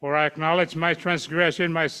 for I acknowledge my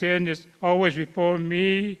transgression, my sin is always before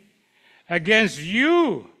me. Against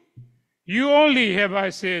you, you only have I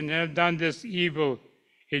sinned and have done this evil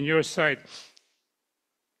in your sight.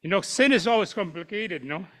 You know, sin is always complicated,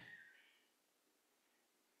 no?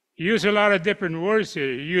 You use a lot of different words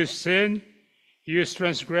here. You use sin, you use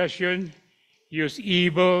transgression, you use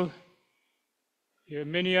evil, You have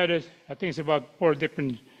many others, I think it's about 4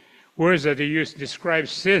 different words that they use to describe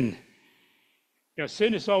sin. You know,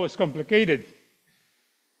 sin is always complicated.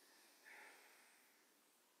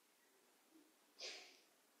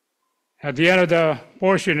 At the end of the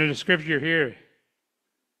portion of the scripture here,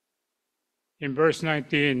 in verse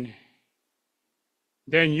 19,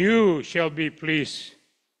 then you shall be pleased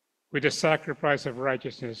with the sacrifice of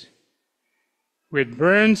righteousness, with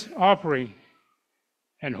burnt offering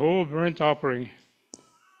and whole burnt offering.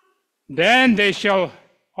 Then they shall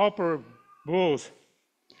offer bulls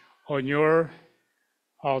on your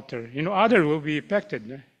altar. You know, others will be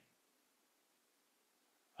affected.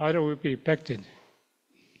 Others will be affected.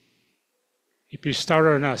 If you start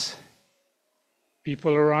on us,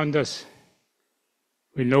 people around us,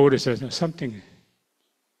 we notice there's something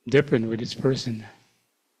different with this person.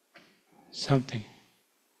 Something.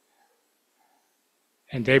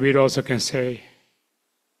 And David also can say,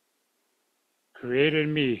 create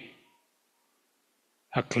in me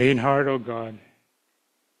a clean heart, O God,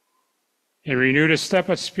 and renew the step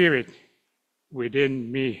of spirit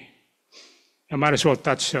within me. I might as well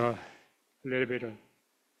touch a little bit on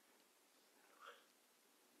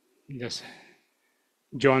this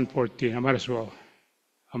John 14. I might as well.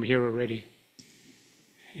 I'm here already.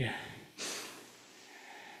 Yeah.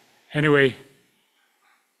 Anyway,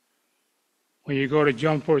 when you go to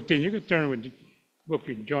John 14, you can turn with the book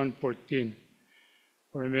in John 14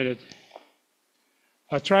 for a minute.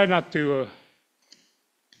 I'll try not to,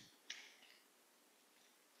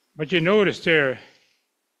 but you notice there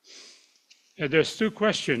that there's 2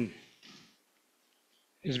 questions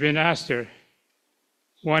that's been asked there.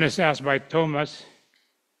 One is asked by Thomas,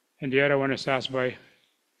 and the other one is asked by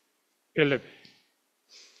Philip.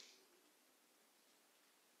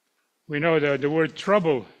 We know that the word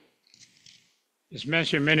trouble is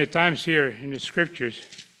mentioned many times here in the scriptures.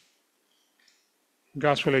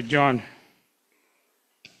 Gospel of John.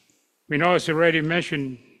 We know it's already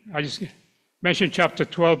mentioned. I just mentioned chapter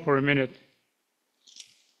 12 for a minute.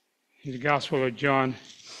 In the Gospel of John.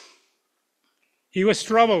 He was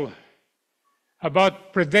troubled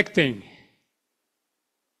about predicting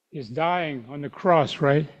his dying on the cross,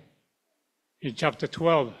 right? In chapter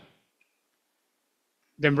 12.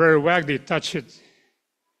 Then Brother Wagdy touched it.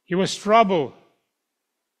 He was troubled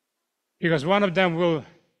because one of them will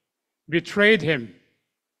betray him.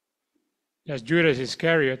 That's Judas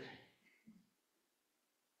Iscariot.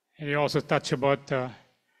 And he also touched about,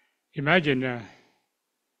 imagine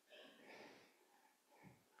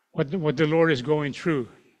what the Lord is going through.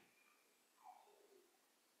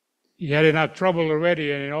 He had enough trouble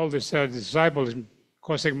already, and all these disciples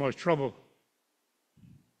causing more trouble.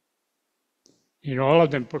 You know, all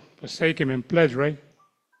of them forsake him and pledge, right?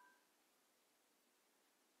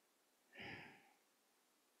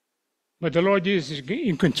 But the Lord Jesus is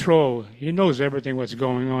in control. He knows everything what's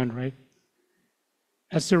going on, right?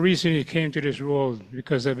 That's the reason he came to this world,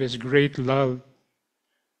 because of his great love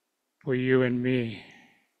for you and me.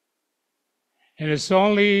 And it's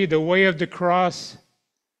only the way of the cross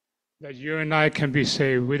that you and I can be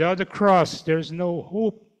saved. Without the cross, there's no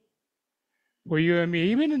hope for you and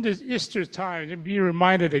me. Even in this Easter time, to be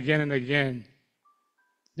reminded again and again,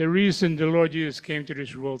 the reason the Lord Jesus came to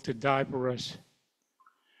this world to die for us.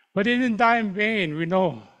 But he didn't die in vain, we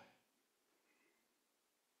know.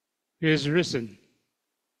 He is risen.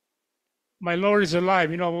 My Lord is alive.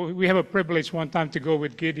 You know, we have a privilege one time to go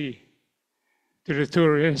with Giddy to the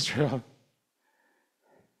tour of Israel.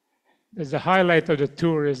 There's the highlight of the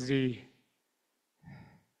tour is the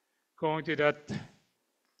going to that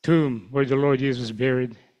tomb where the Lord Jesus was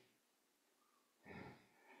buried.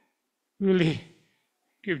 Really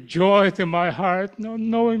give joy to my heart,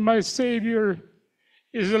 knowing my Savior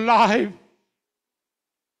is alive.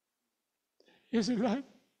 Is alive.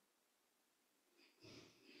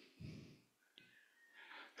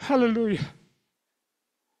 Hallelujah.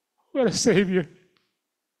 What a Savior.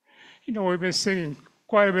 You know, we've been singing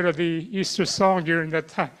quite a bit of the Easter song during that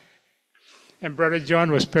time. And Brother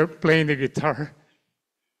John was playing the guitar.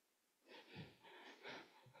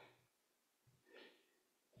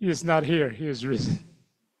 He is not here. He is risen.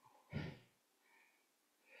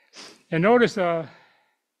 And notice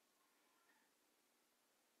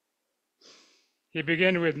he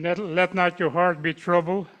began with, let not your heart be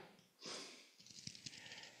troubled.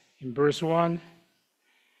 In verse 1.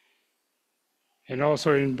 And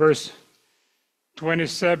also in verse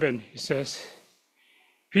 27, he says,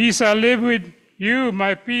 peace I live with you,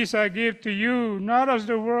 my peace I give to you. Not as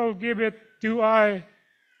the world giveth, do I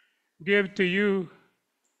give to you.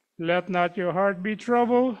 Let not your heart be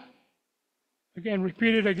troubled. Again,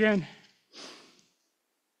 repeat it again.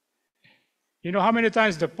 You know how many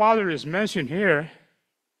times the Father is mentioned here?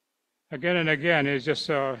 Again and again. It's just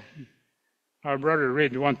our brother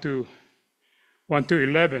read 1 to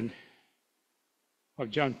 11 of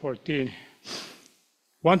John 14.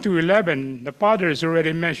 1 to 11, the Father is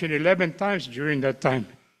already mentioned 11 times during that time.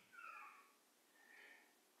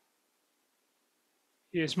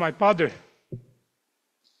 He is my Father.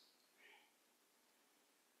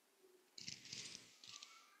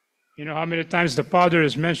 You know how many times the Father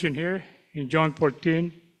is mentioned here in John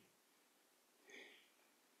 14?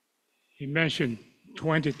 He mentioned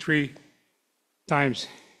 23 times.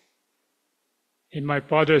 In my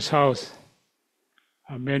Father's house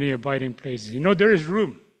are many abiding places. You know, there is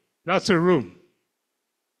room, lots of room.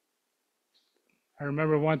 I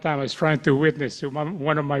remember one time I was trying to witness to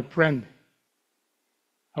one of my friends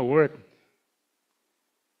at work,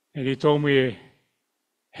 and he told me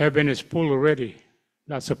heaven is full already.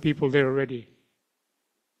 Lots of people there already.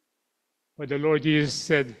 But the Lord Jesus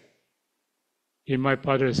said, in my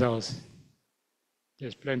Father's house,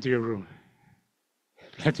 there's plenty of room.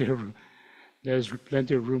 Plenty of room. There's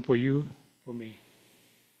plenty of room for you, for me.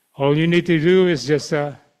 All you need to do is just,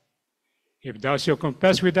 if thou shalt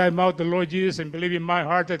confess with thy mouth the Lord Jesus and believe in my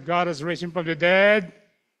heart that God has raised him from the dead,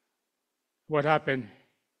 what happened?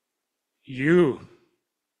 You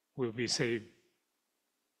will be saved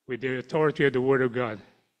with the authority of the Word of God.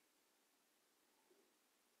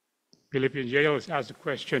 Philippian jailers asked the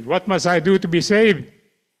question, what must I do to be saved?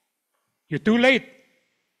 You're too late.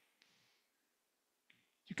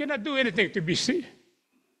 You cannot do anything to be saved.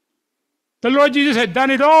 The Lord Jesus had done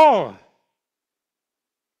it all.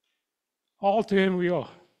 All to him we owe.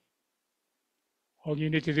 All you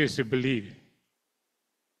need to do is to believe.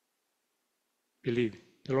 Believe.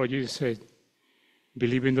 The Lord Jesus said,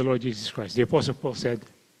 believe in the Lord Jesus Christ. The Apostle Paul said,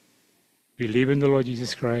 believe in the Lord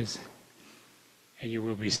Jesus Christ and you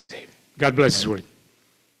will be saved. God bless his word.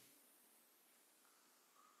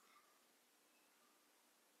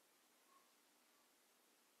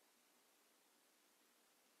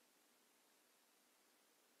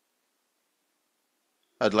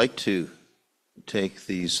 I'd like to take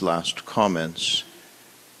these last comments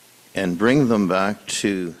and bring them back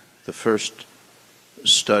to the first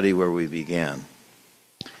study where we began.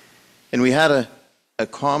 And we had a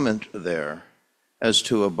comment there as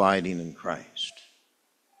to abiding in Christ.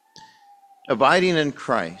 Abiding in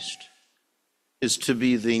Christ is to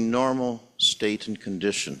be the normal state and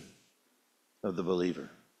condition of the believer.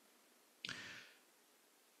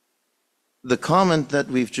 The comment that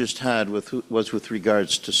we've just had was with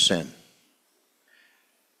regards to sin.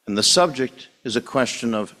 And the subject is a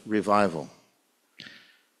question of revival.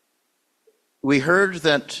 We heard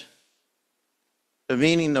that the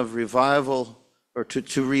meaning of revival, or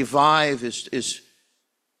to revive, is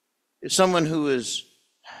someone who is,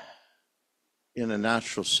 in a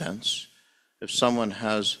natural sense, if someone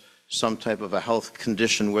has some type of a health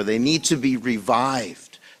condition where they need to be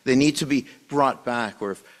revived, they need to be brought back,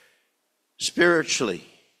 or if spiritually,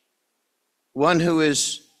 one who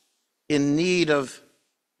is in need of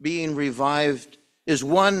being revived is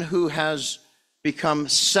one who has become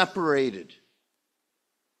separated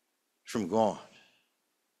from God.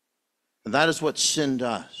 And that is what sin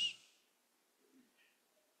does.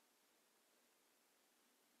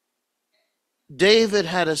 David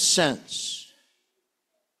had a sense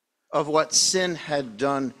of what sin had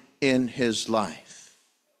done in his life.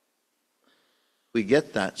 We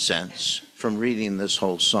get that sense from reading this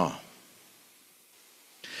whole psalm.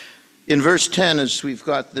 In verse 10, as we've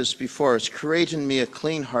got this before us, create in me a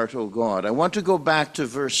clean heart, O God. I want to go back to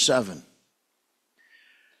verse 7,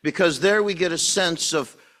 because there we get a sense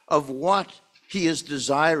of what he is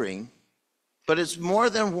desiring, but it's more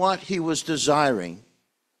than what he was desiring.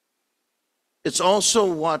 It's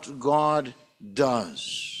also what God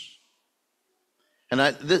does. And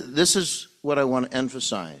this is what I want to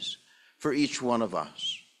emphasize for each one of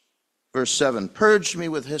us. Verse 7, purge me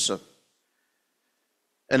with hyssop,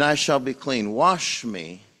 and I shall be clean. Wash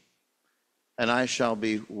me, and I shall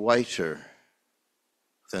be whiter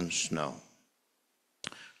than snow.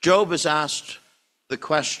 Job is asked the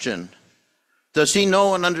question, does he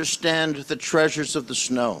know and understand the treasures of the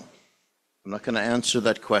snow? I'm not going to answer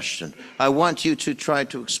that question. I want you to try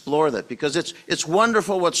to explore that, because it's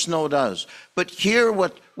wonderful what snow does. But here,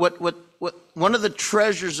 what one of the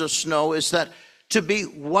treasures of snow is that to be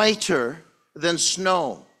whiter than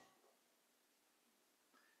snow.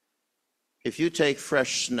 If you take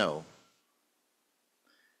fresh snow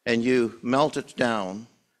and you melt it down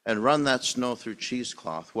and run that snow through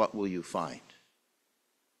cheesecloth, what will you find?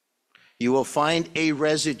 You will find a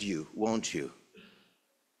residue, won't you?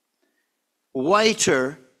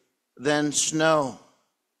 Whiter than snow.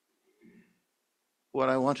 What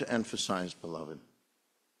I want to emphasize, beloved,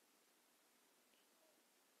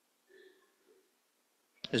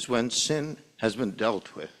 is when sin has been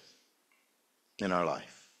dealt with in our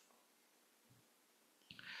life,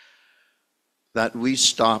 that we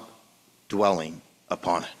stop dwelling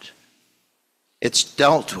upon it. It's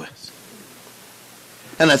dealt with.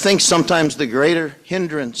 And I think sometimes the greater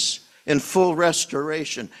hindrance in full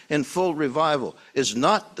restoration, in full revival, is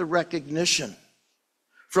not the recognition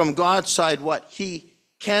from God's side what He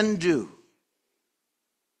can do,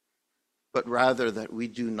 but rather that we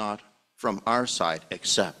do not from our side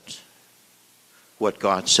accept what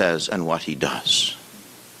God says and what He does.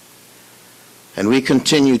 And we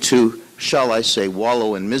continue to, shall I say,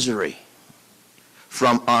 wallow in misery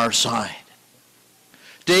from our side.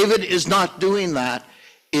 David is not doing that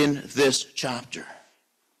in this chapter.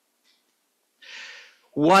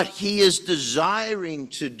 What he is desiring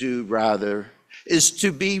to do, rather, is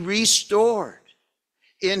to be restored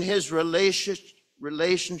in his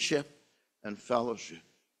relationship and fellowship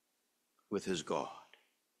with his God.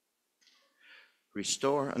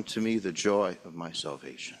 Restore unto me the joy of my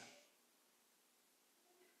salvation.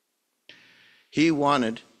 He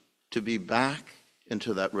wanted to be back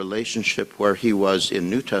into that relationship where he was, in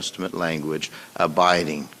New Testament language,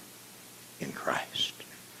 abiding in Christ.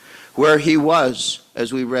 Where he was,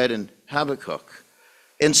 as we read in Habakkuk,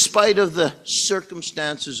 in spite of the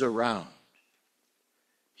circumstances around,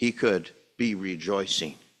 he could be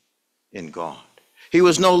rejoicing in God. He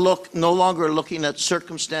was no longer looking at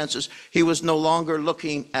circumstances. He was no longer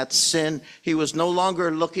looking at sin. He was no longer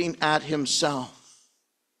looking at himself.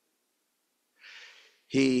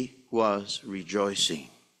 He was rejoicing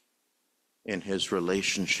in his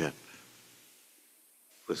relationship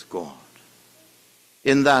with God,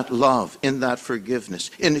 in that love, in that forgiveness,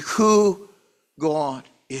 in who God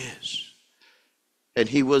is. And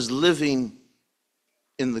he was living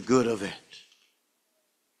in the good of it.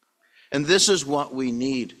 And this is what we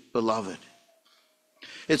need, beloved.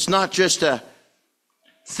 It's not just a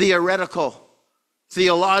theoretical,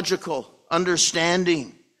 theological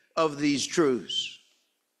understanding of these truths,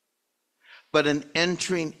 but an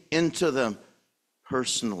entering into them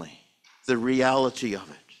personally, the reality of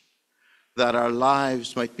it, that our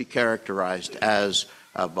lives might be characterized as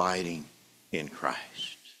abiding in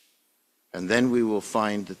Christ. And then we will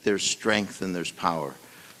find that there's strength and there's power,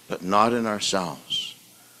 but not in ourselves,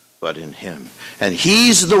 but in Him. And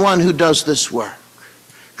He's the one who does this work.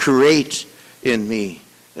 Create in me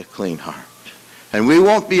a clean heart. And we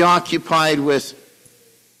won't be occupied with,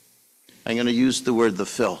 I'm going to use the word, the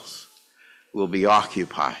filth. We'll be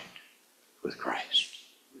occupied with Christ.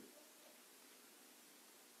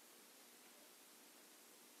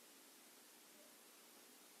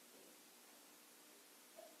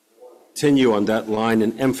 Continue on that line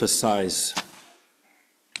and emphasize.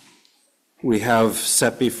 We have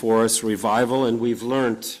set before us revival, and we've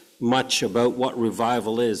learned much about what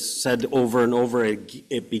revival is. Said over and over,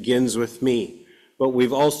 it begins with me. But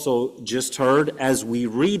we've also just heard, as we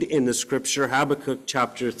read in the scripture, Habakkuk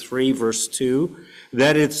chapter 3, verse 2,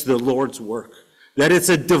 that it's the Lord's work, that it's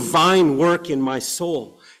a divine work in my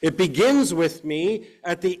soul. It begins with me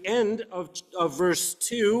at the end of verse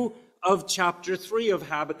 2 of chapter 3 of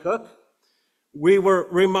Habakkuk. We were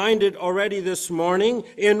reminded already this morning,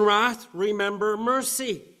 in wrath, remember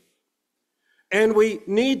mercy. And we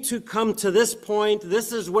need to come to this point.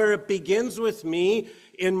 This is where it begins with me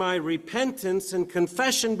in my repentance and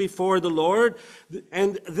confession before the Lord.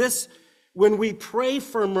 And this, when we pray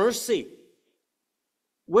for mercy,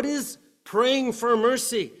 what is praying for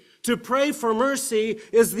mercy? To pray for mercy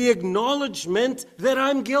is the acknowledgement that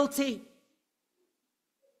I'm guilty.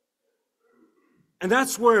 And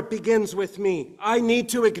that's where it begins with me. I need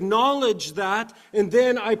to acknowledge that, and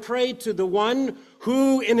then I pray to the one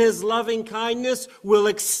who in his loving kindness will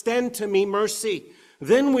extend to me mercy.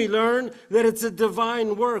 Then we learn that it's a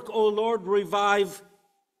divine work. Oh Lord, revive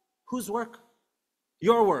whose work?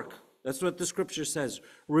 Your work. That's what the scripture says.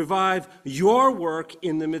 Revive your work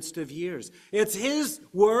in the midst of years. It's His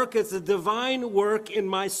work. It's a divine work in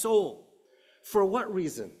my soul. For what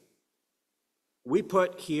reason? We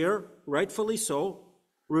put here, rightfully so,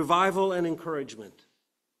 revival and encouragement.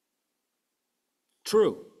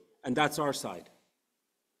 True. And that's our side.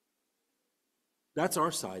 That's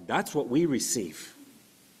our side. That's what we receive.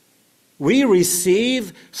 We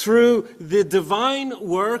receive through the divine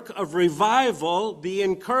work of revival, the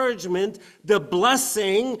encouragement, the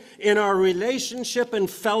blessing in our relationship and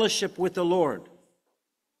fellowship with the Lord.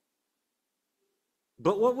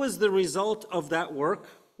 But what was the result of that work?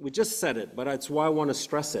 We just said it, but that's why I want to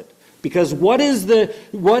stress it. Because what is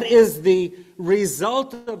the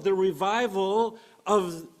result of the revival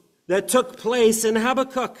that took place in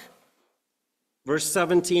Habakkuk? Verse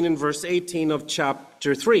 17 and verse 18 of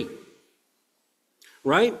chapter 3.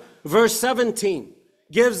 Right? Verse 17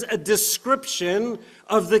 gives a description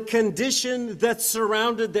of the condition that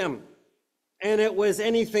surrounded them. And it was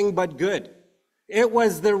anything but good. It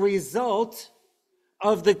was the result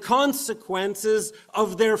of the consequences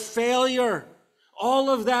of their failure. All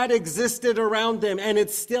of that existed around them, and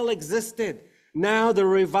it still existed. Now the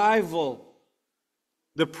revival,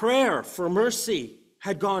 the prayer for mercy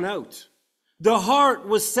had gone out. The heart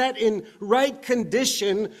was set in right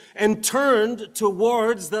condition and turned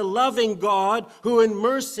towards the loving God who in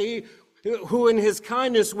mercy, who in his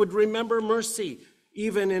kindness would remember mercy,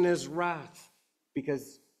 even in his wrath,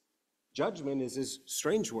 because judgment is his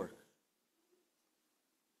strange work.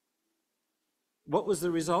 What was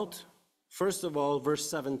the result? First of all, verse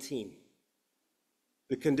 17.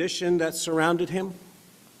 The condition that surrounded him,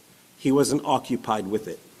 he wasn't occupied with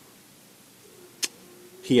it.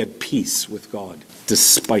 He had peace with God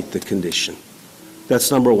despite the condition.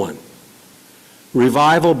 That's number one.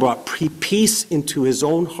 Revival brought peace into his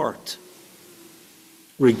own heart,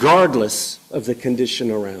 regardless of the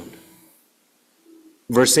condition around.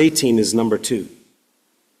 Verse 18 is number two.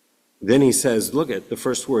 Then he says, look at the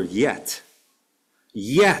first word, yet.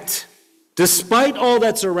 Yet, despite all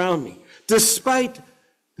that's around me, despite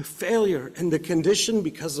the failure and the condition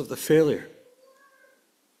because of the failure.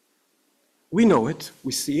 We know it,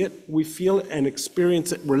 we see it, we feel it and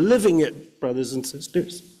experience it. We're living it, brothers and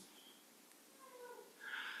sisters.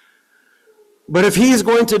 But if he's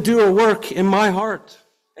going to do a work in my heart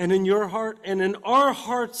and in your heart and in our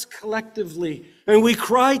hearts collectively, and we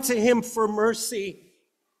cry to him for mercy,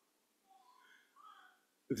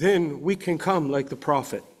 then we can come like the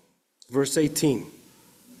prophet. Verse 18,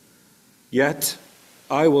 yet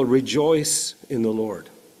I will rejoice in the Lord.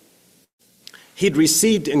 He'd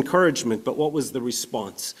received encouragement, but what was the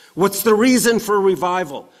response? What's the reason for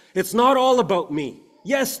revival? It's not all about me.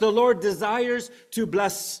 Yes, the Lord desires to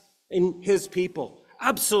bless in his people.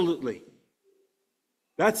 Absolutely.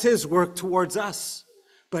 That's his work towards us.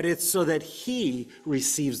 But it's so that he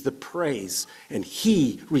receives the praise and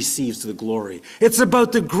he receives the glory. It's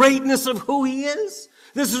about the greatness of who he is.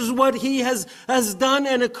 This is what he has done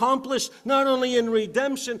and accomplished, not only in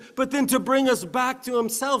redemption, but then to bring us back to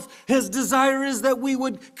himself. His desire is that we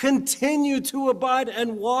would continue to abide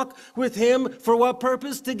and walk with him. For what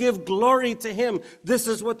purpose? To give glory to him. This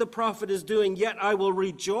is what the prophet is doing. Yet I will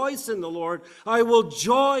rejoice in the Lord. I will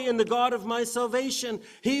joy in the God of my salvation.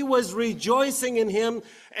 He was rejoicing in him,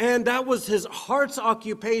 and that was his heart's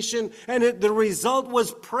occupation, and the result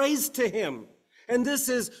was praise to him. And this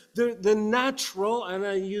is the natural, and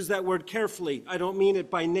I use that word carefully. I don't mean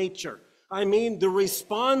it by nature. I mean the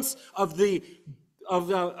response of the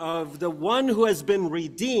one who has been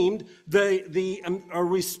redeemed. A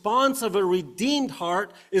response of a redeemed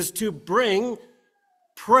heart is to bring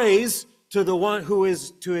praise to the one who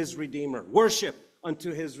is to his Redeemer, worship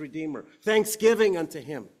unto his Redeemer, thanksgiving unto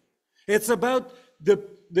him. It's about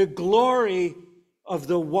the glory of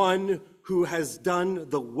the one who has done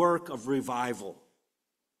the work of revival.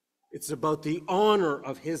 It's about the honor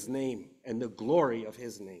of his name and the glory of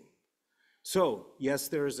his name. So, yes,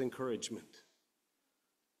 there is encouragement.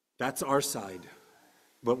 That's our side.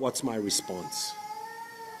 But what's my response?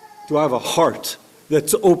 Do I have a heart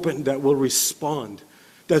that's open, that will respond,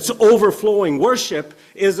 that's overflowing? Worship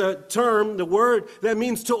is a term, the word, that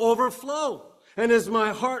means to overflow. And is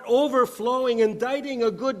my heart overflowing, inditing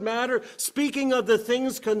a good matter, speaking of the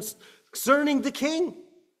things concerning the King?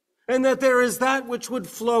 And that there is that which would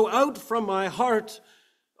flow out from my heart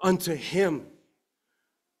unto him,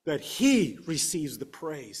 that he receives the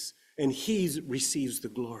praise and he receives the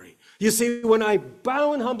glory. You see, when I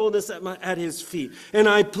bow in humbleness at his feet and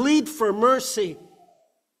I plead for mercy,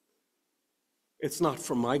 it's not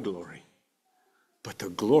for my glory, but the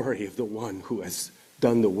glory of the one who has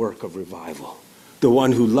done the work of revival, the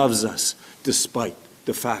one who loves us despite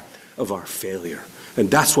the fact of our failure. And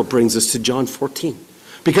that's what brings us to John 14.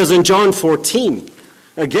 Because in John 14,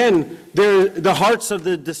 again, the hearts of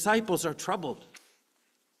the disciples are troubled.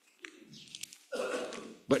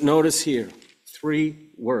 But notice here, 3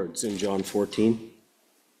 words in John 14.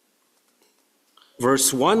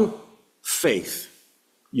 Verse 1, faith.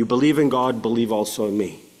 You believe in God, believe also in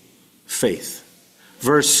me. Faith.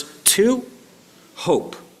 Verse 2,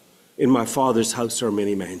 hope. In my Father's house are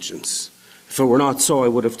many mansions. If it were not so, I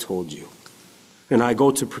would have told you. And I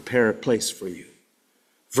go to prepare a place for you.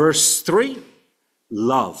 Verse 3,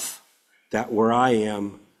 love, that where I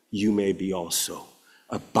am, you may be also.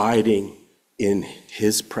 abiding in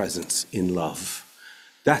his presence in love.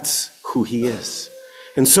 That's who he is.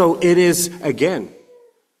 And so it is, again,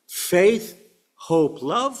 faith, hope,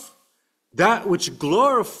 love, that which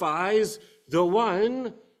glorifies the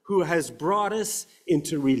one who has brought us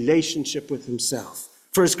into relationship with himself.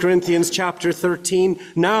 1 Corinthians chapter 13,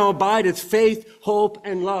 now abideth faith, hope,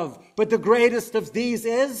 and love. But the greatest of these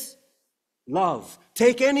is love.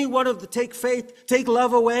 Take faith, take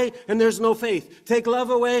love away, and there's no faith. Take love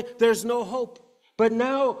away, there's no hope. But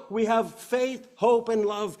now we have faith, hope, and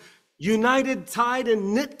love united, tied,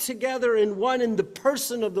 and knit together in one in the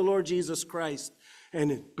person of the Lord Jesus Christ,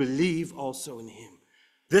 and believe also in him.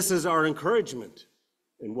 This is our encouragement.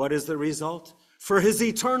 And what is the result? For his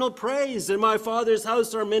eternal praise. In my Father's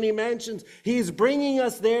house are many mansions. He's bringing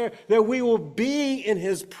us there that we will be in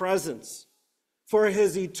his presence. For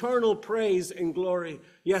his eternal praise and glory.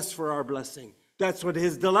 Yes, for our blessing. That's what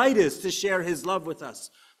his delight is, to share his love with us.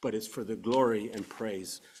 But it's for the glory and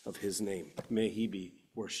praise of his name. May he be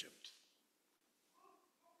worshipped.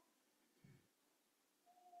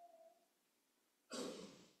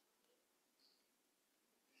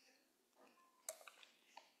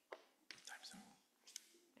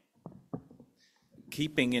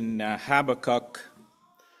 Keeping in Habakkuk,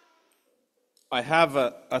 I have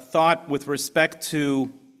a thought with respect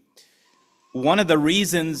to one of the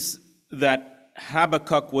reasons that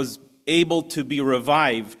Habakkuk was able to be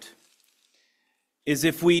revived is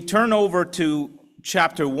if we turn over to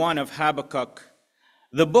chapter 1 of Habakkuk,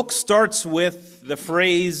 the book starts with the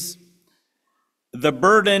phrase, "the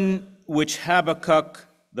burden which Habakkuk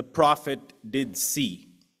the prophet did see."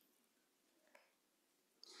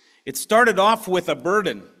 It started off with a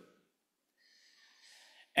burden.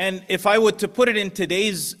 And if I were to put it in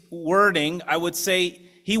today's wording, I would say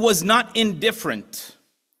he was not indifferent.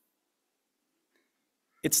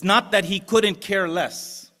 It's not that he couldn't care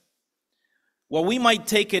less. Well, we might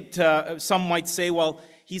take it, some might say, well,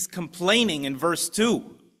 he's complaining in verse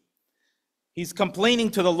 2. He's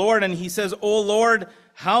complaining to the Lord and he says, "O Lord,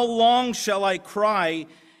 how long shall I cry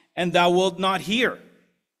and thou wilt not hear?"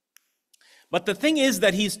 But the thing is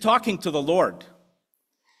that he's talking to the Lord.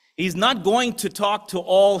 He's not going to talk to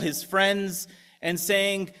all his friends and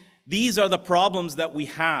saying, these are the problems that we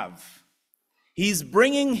have. He's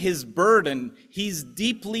bringing his burden. He's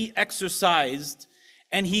deeply exercised,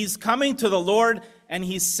 and he's coming to the Lord and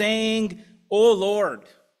he's saying, "Oh Lord,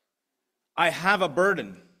 I have a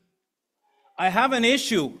burden. I have an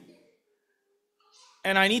issue,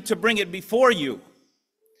 and I need to bring it before you.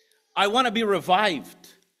 I want to be revived."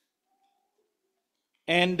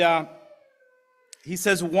 And he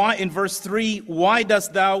says, "Why?" In verse 3, "Why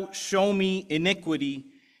dost thou show me iniquity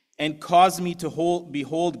and cause me to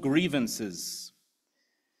behold grievances?"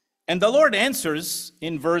 And the Lord answers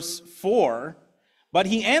in verse 4, but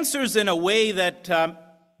he answers in a way that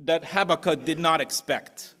Habakkuk did not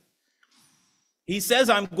expect. He says,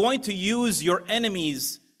 "I'm going to use your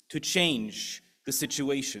enemies to change the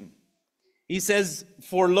situation." He says,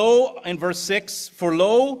 "For lo," in verse 6, "For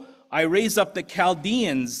lo, I raise up the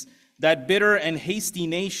Chaldeans, that bitter and hasty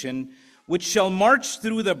nation, which shall march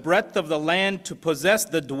through the breadth of the land to possess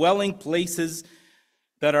the dwelling places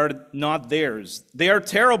that are not theirs. They are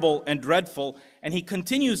terrible and dreadful." And he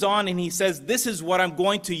continues on and he says, "This is what I'm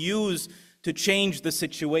going to use to change the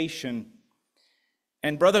situation."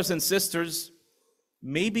 And brothers and sisters,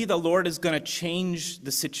 maybe the Lord is going to change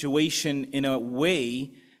the situation in a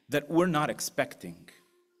way that we're not expecting.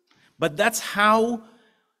 But that's how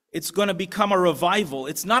it's going to become a revival.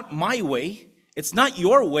 It's not my way. It's not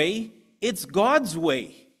your way. It's God's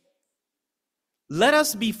way. Let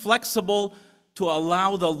us be flexible to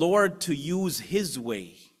allow the Lord to use his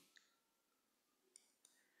way.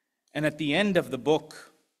 And at the end of the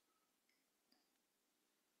book,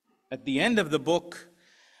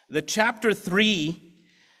 the chapter 3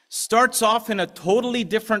 starts off in a totally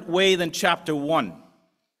different way than chapter 1.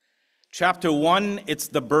 Chapter 1, it's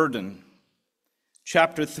the burden.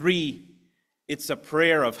 Chapter 3, it's a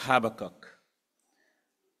prayer of Habakkuk.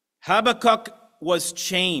 Habakkuk was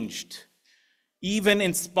changed, even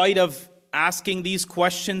in spite of asking these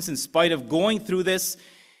questions, in spite of going through this.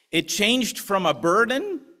 It changed from a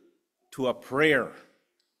burden to a prayer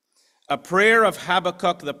of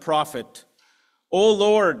Habakkuk the prophet. "O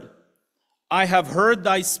Lord, I have heard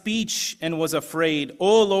thy speech and was afraid.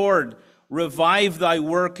 O Lord, revive thy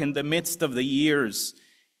work in the midst of the years.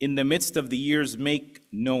 In the midst of the years,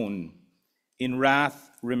 make known. In wrath,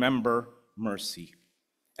 remember mercy."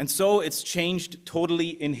 And so it's changed totally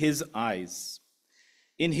in his eyes,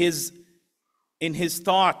 in his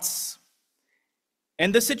thoughts.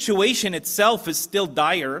 And the situation itself is still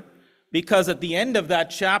dire, because at the end of that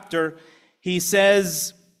chapter, he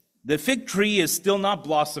says, the fig tree is still not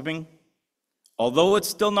blossoming, although it's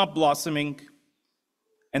still not blossoming,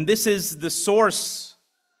 and this is the source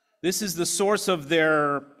of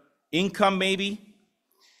their income maybe.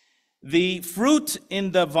 The fruit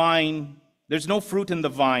in the vine, there's no fruit in the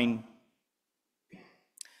vine.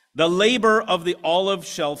 The labor of the olive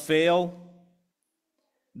shall fail.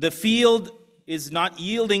 The field is not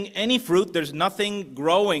yielding any fruit. There's nothing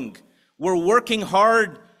growing. We're working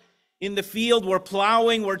hard in the field. We're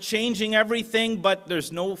plowing. We're changing everything, but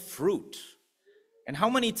there's no fruit. And how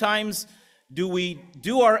many times do we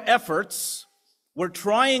do our efforts? We're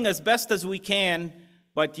trying as best as we can,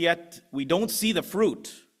 but yet we don't see the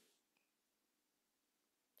fruit.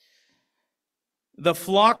 The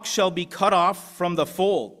flock shall be cut off from the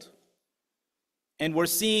fold. And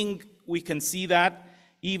we can see that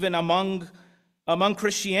even among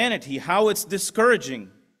Christianity, how it's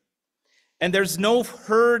discouraging. And there's no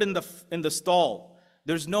herd in the stall.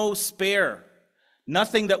 There's no spare.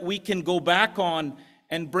 Nothing that we can go back on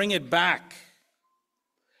and bring it back.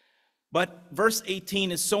 But verse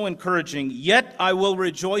 18 is so encouraging. Yet I will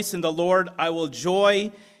rejoice in the Lord. I will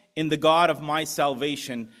joy in the God of my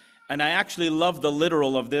salvation. And I actually love the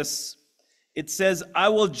literal of this. It says, I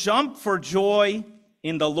will jump for joy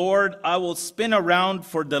in the Lord. I will spin around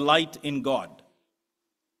for delight in God.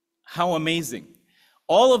 How amazing.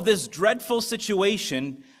 All of this dreadful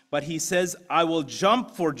situation, but he says, I will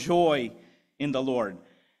jump for joy in the Lord.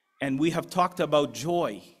 And we have talked about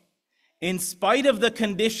joy. In spite of the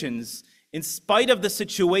conditions, in spite of the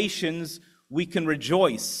situations, we can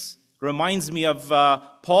rejoice. Reminds me of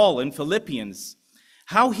Paul in Philippians.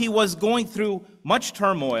 How he was going through much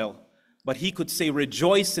turmoil, but he could say,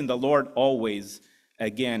 rejoice in the Lord always.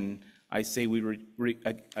 Again, I say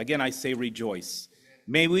rejoice.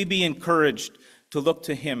 May we be encouraged to look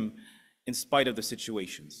to him in spite of the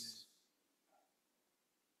situations.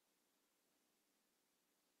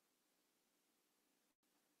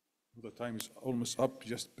 The time is almost up.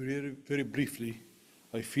 Just very, very briefly,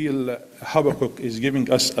 I feel Habakkuk is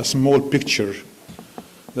giving us a small picture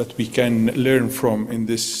that we can learn from in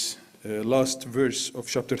this last verse of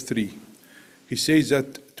chapter 3. He says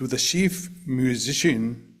that to the chief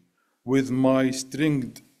musician with my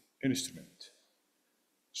stringed instrument.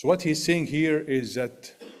 So what he's saying here is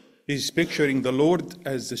that he's picturing the Lord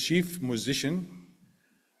as the chief musician,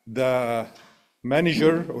 the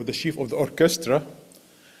manager or the chief of the orchestra,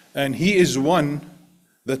 and he is one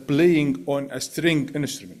that playing on a string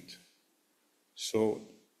instrument. So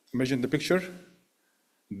imagine the picture.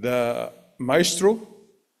 The maestro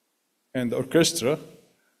and the orchestra,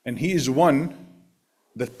 and he is one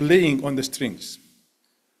that playing on the strings.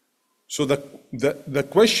 So the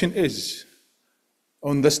question is,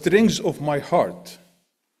 on the strings of my heart,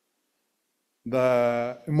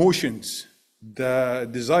 the emotions, the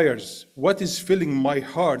desires, what is filling my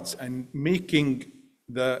heart and playing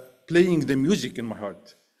the music in my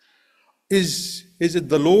heart? Is it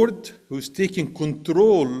the Lord who's taking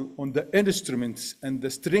control on the instruments and the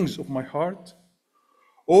strings of my heart?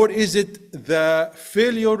 Or is it the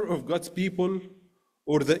failure of God's people,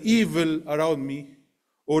 or the evil around me,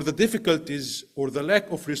 or the difficulties, or the lack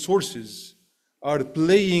of resources are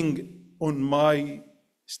playing on my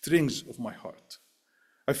strings of my heart?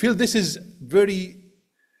 I feel this is very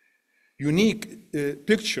unique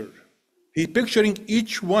picture. He's picturing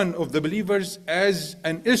each one of the believers as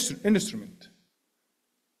an instrument.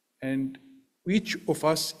 And each of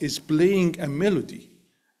us is playing a melody.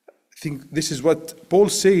 I think this is what Paul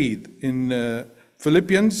said in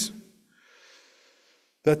Philippians,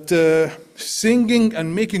 that singing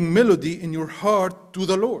and making melody in your heart to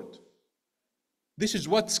the Lord. This is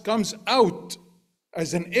what comes out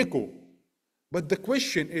as an echo. But the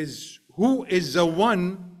question is, who is the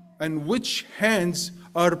one and which hands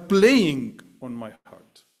are playing on my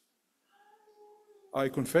heart? I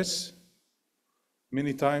confess,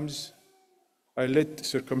 many times I let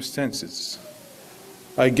circumstances.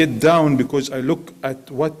 I get down because I look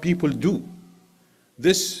at what people do.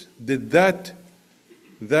 This did that,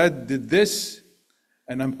 that did this,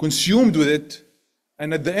 and I'm consumed with it.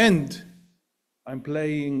 And at the end, I'm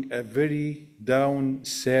playing a very down,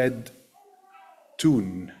 sad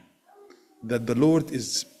tune that the Lord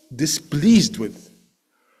is displeased with.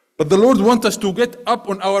 But the Lord wants us to get up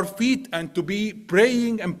on our feet and to be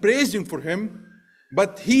praying and praising for Him,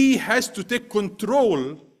 but He has to take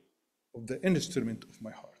control of the instrument of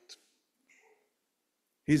my heart.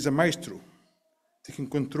 He's a maestro, taking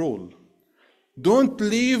control. Don't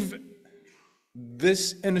leave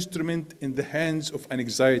this instrument in the hands of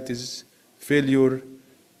anxieties, failure,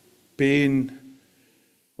 pain,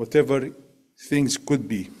 whatever things could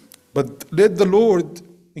be. But let the Lord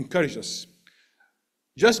encourage us.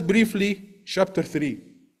 Just briefly, chapter 3.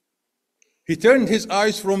 He turned his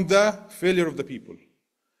eyes from the failure of the people.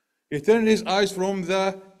 He turned his eyes from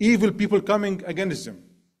the evil people coming against him.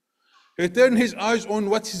 He turned his eyes on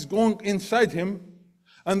what is going inside him.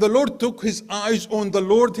 And the Lord took his eyes on the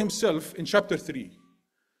Lord himself in chapter 3.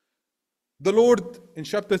 The Lord in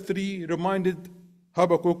chapter 3 reminded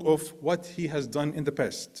Habakkuk of what he has done in the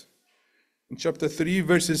past. In chapter 3,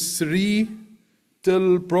 verses 3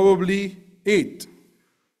 till probably 8,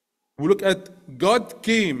 we look at God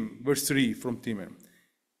came, verse 3 from Teman.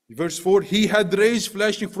 Verse 4, he had rays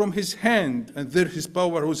flashing from his hand, and there his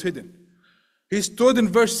power was hidden. He stood in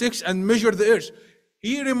verse 6 and measured the earth.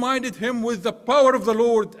 He reminded him with the power of the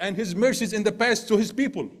Lord and his mercies in the past to his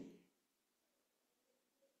people.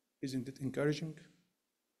 Isn't it encouraging?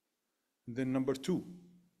 And then number 2,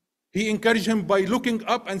 he encouraged him by looking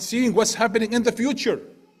up and seeing what's happening in the future.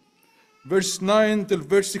 Verse 9 till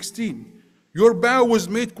verse 16, your bow was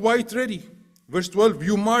made quite ready. Verse 12,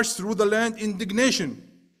 you marched through the land in indignation.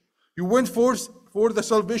 You went forth for the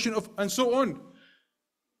salvation of, and so on.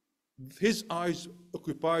 His eyes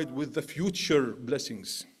occupied with the future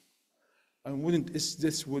blessings. And wouldn't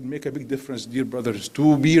this would make a big difference, dear brothers,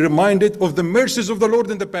 to be reminded of the mercies of the Lord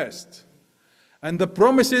in the past and the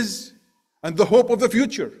promises and the hope of the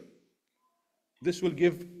future. This will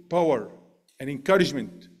give power and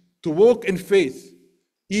encouragement to walk in faith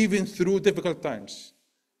even through difficult times.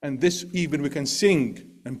 And this even we can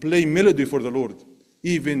sing and play melody for the Lord,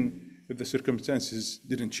 even if the circumstances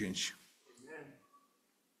didn't change.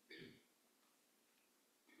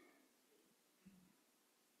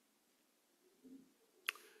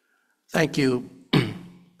 Thank you,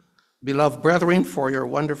 beloved brethren, for your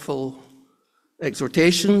wonderful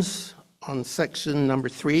exhortations on section number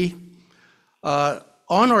 3. On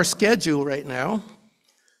our schedule right now,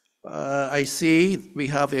 I see we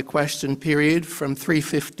have a question period from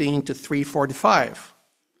 3:15 to 3:45.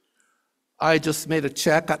 I just made a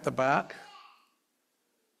check at the back,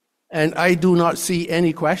 and I do not see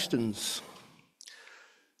any questions.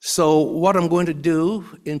 So what I'm going to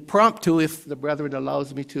do, impromptu, if the brethren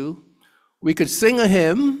allows me to, we could sing a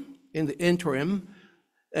hymn in the interim,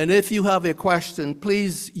 and if you have a question,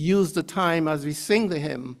 please use the time as we sing the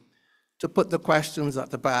hymn to put the questions at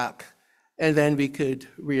the back, and then we could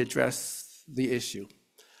readdress the issue.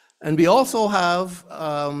 And we also have,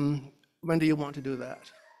 when do you want to do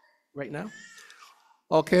that? Right now?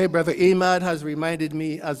 Okay, Brother Ahmad has reminded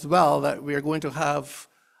me as well that we are going to have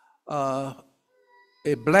a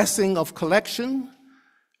blessing of collection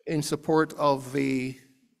in support of the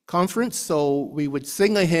conference. So we would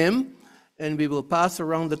sing a hymn and we will pass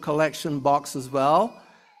around the collection box as well.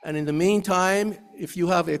 And in the meantime, if you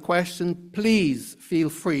have a question, please feel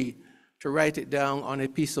free to write it down on a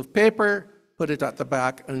piece of paper, put it at the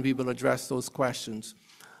back, and we will address those questions.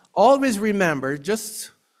 Always remember,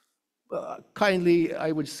 just kindly,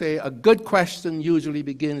 I would say a good question usually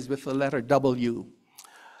begins with the letter W,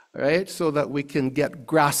 right? So that we can get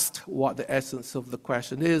grasped what the essence of the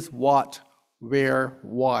question is. What, where,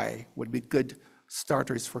 why would be good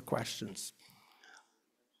starters for questions.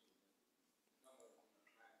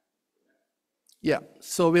 Yeah,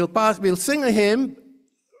 so we'll sing a hymn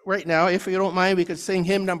right now. If you don't mind, we could sing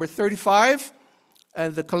hymn number 35,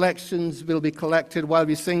 and the collections will be collected while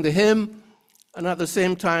we sing the hymn. And at the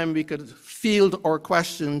same time, we could field our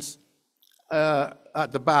questions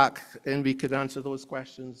at the back, and we could answer those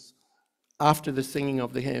questions after the singing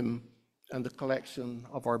of the hymn and the collection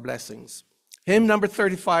of our blessings. Hymn number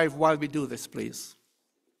 35, while we do this, please.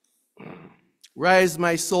 Rise,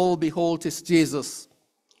 my soul, behold, 'tis Jesus.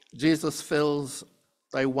 Jesus fills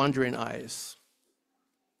thy wondering eyes.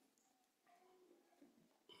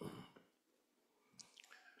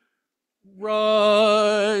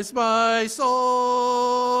 Rise, my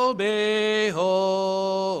soul,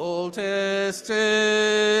 behold, 'tis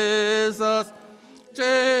Jesus.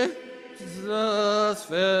 Jesus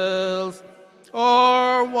fills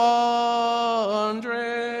our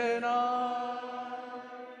wondering eyes.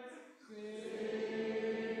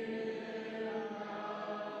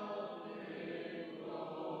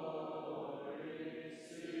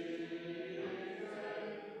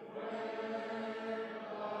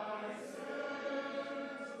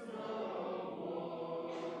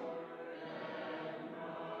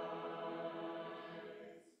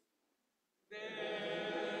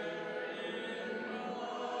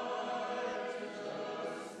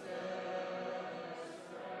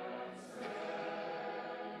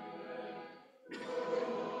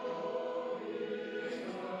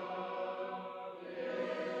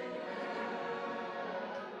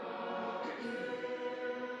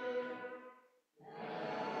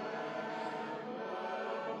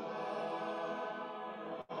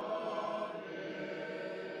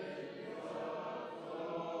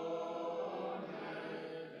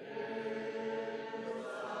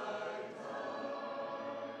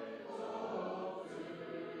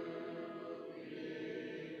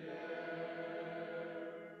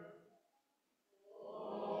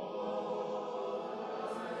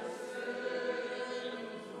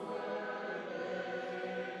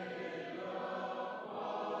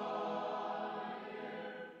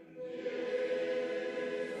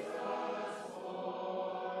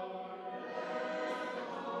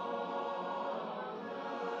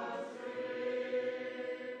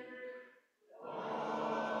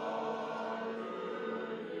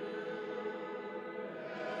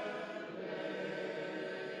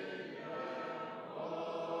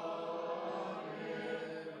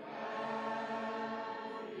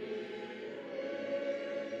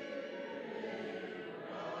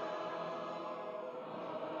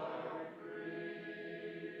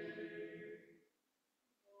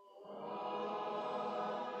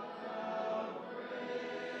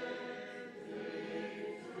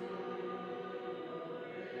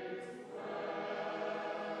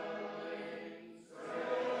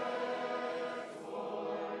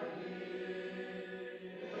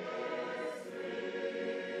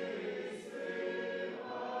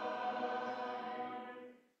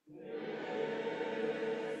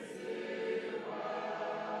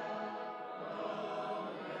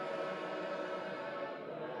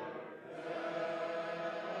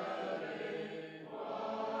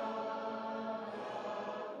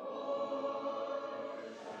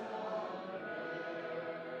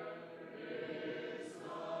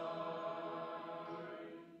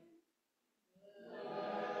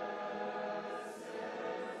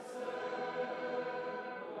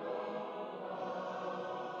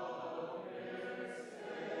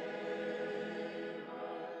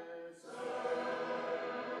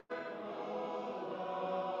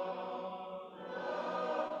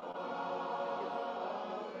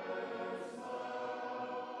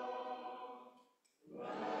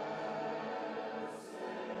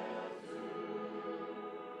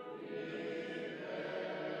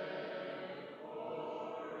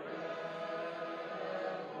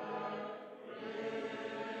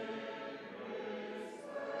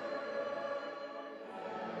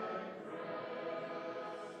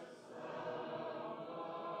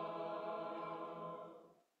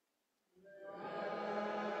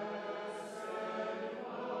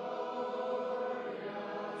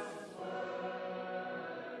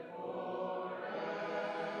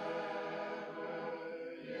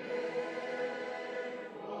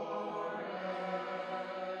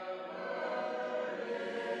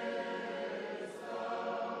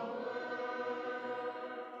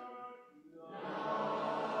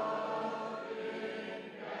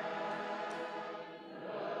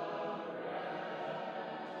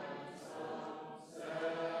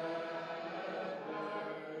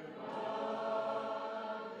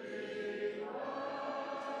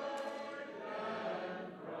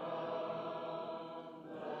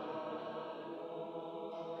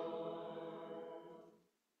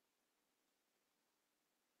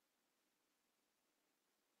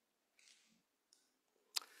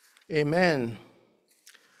 Amen.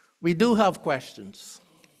 We do have questions.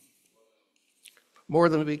 More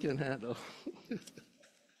than we can handle.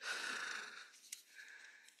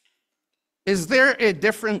 Is there a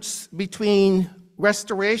difference between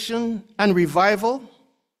restoration and revival?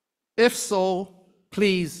 If so,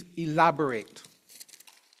 please elaborate.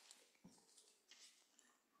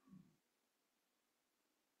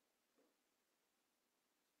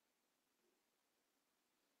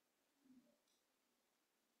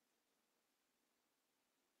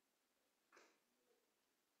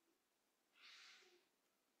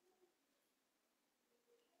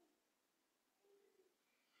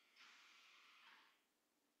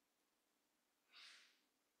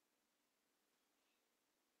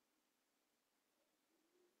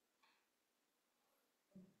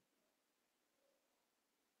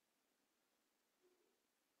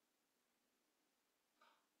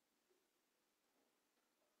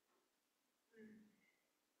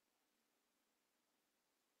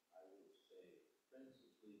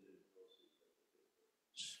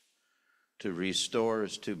 To restore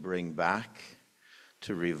is to bring back.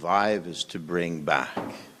 To revive is to bring back.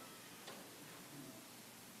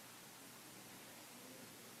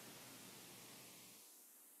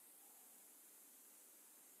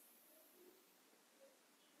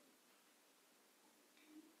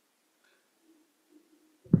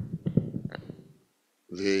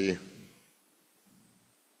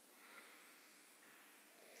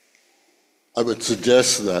 I would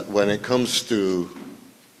suggest that when it comes to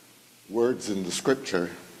words in the scripture,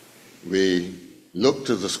 we look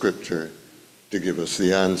to the scripture to give us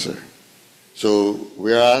the answer. So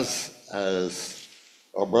whereas, as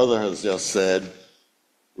our brother has just said,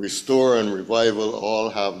 restore and revival all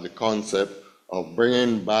have the concept of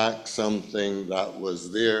bringing back something that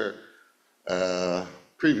was there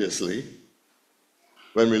previously.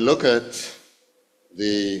 When we look at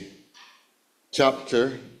the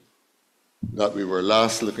chapter that we were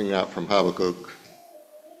last looking at from Habakkuk,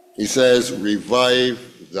 he says,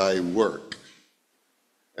 revive thy work.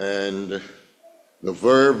 And the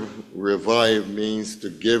verb revive means to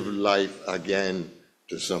give life again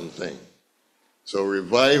to something. So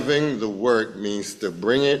reviving the work means to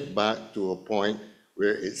bring it back to a point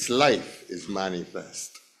where its life is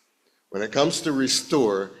manifest. When it comes to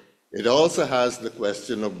restore, it also has the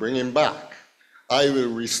question of bringing back. I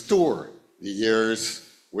will restore the years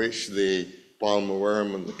which the palmer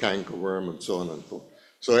worm and the canker worm and so on and so forth.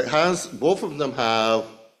 So it has, both of them have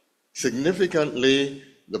significantly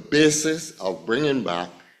the basis of bringing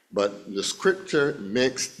back, but the scripture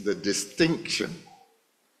makes the distinction.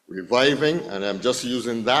 Reviving, and I'm just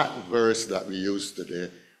using that verse that we used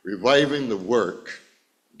today, reviving the work,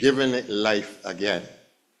 giving it life again.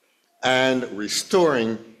 And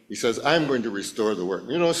restoring, he says, I'm going to restore the work.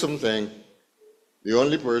 You know something? The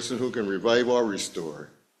only person who can revive or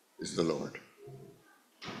restore is the Lord.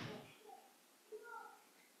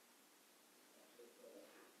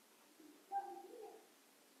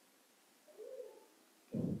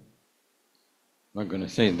 I'm not going to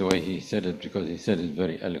say it the way he said it because he said it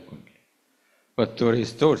very eloquently. But to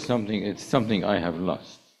restore something, it's something I have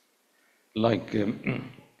lost. Like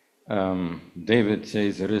David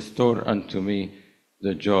says, restore unto me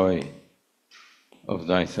the joy of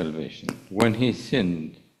thy salvation. When he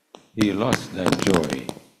sinned, he lost that joy.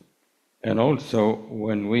 And also,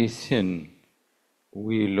 when we sin,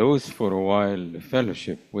 we lose for a while the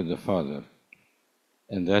fellowship with the Father.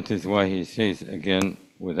 And that is why he says again,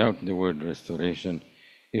 without the word restoration,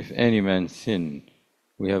 if any man sin,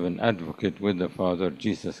 we have an advocate with the Father,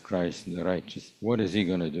 Jesus Christ the righteous. What is he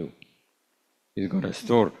going to do? He's going to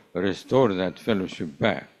restore that fellowship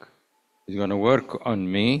back. He's going to work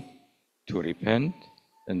on me to repent,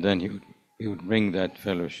 and then he would bring that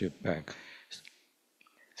fellowship back.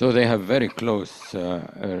 So they have very close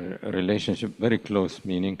relationship, very close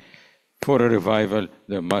meaning. For a revival,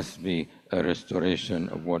 there must be a restoration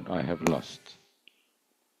of what I have lost.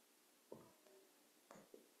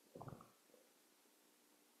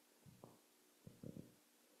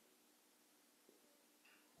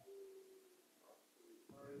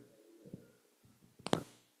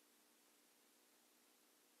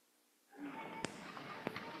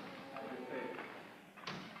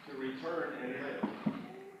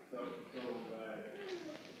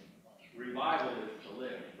 Revival is to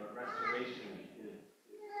live, but restoration is to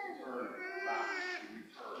turn back, to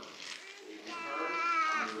return. We return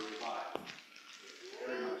and we revive.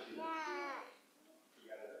 Very much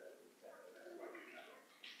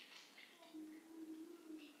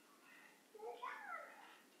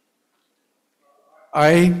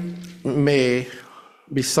I may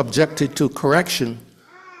be subjected to correction,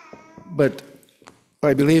 but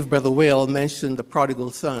I believe Brother Whale mentioned the prodigal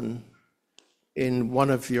son in one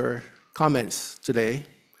of your comments today.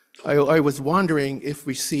 I was wondering if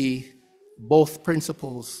we see both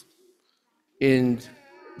principles in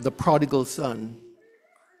the prodigal son,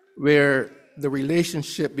 where the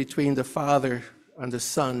relationship between the father and the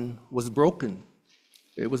son was broken.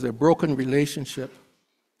 It was a broken relationship,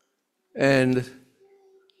 and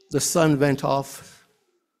the son went off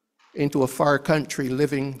into a far country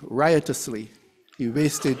living riotously. He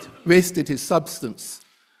wasted his substance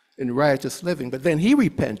in riotous living, but then he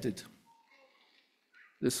repented.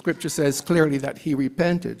 The scripture says clearly that he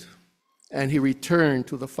repented, and he returned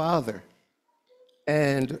to the father.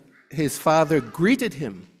 And his father greeted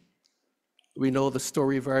him. We know the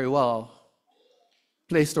story very well.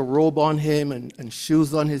 Placed a robe on him and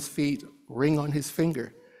shoes on his feet, ring on his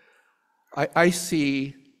finger. I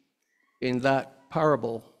see in that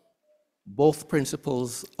parable both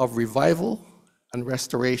principles of revival and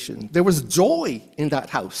restoration. There was joy in that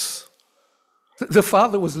house. The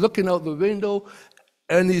father was looking out the window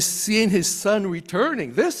and he's seeing his son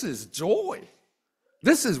returning. This is joy.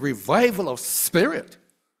 This is revival of spirit.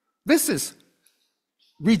 This is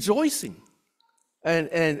rejoicing.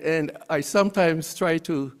 And I sometimes try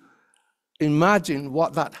to imagine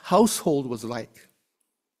what that household was like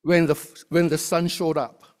when the son showed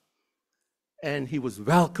up and he was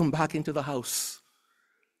welcomed back into the house.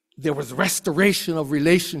 There was restoration of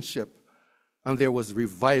relationship, and there was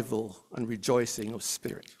revival and rejoicing of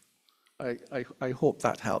spirit. I hope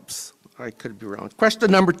that helps. I could be wrong.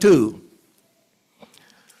 Question number 2.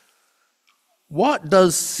 What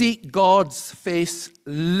does seek God's face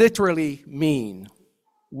literally mean?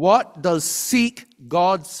 What does seek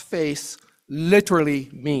God's face literally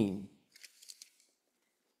mean?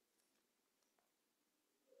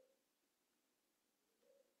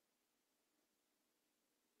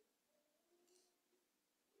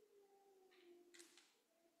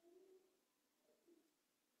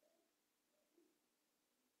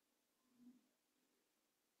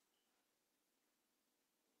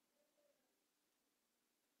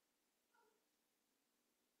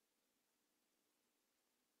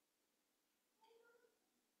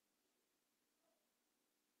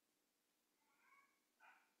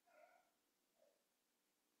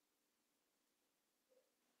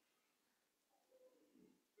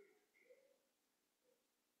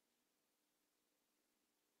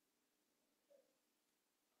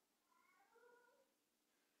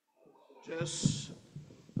 Just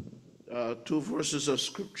 2 verses of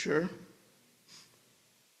scripture.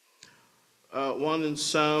 One in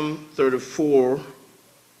Psalm 34,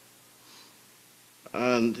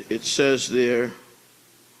 and it says there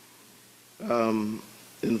in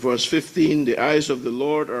verse 15, the eyes of the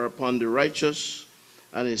Lord are upon the righteous,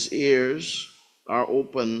 and his ears are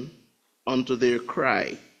open unto their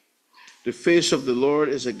cry. The face of the Lord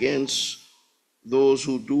is against those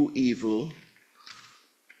who do evil,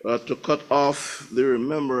 to cut off the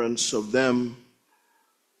remembrance of them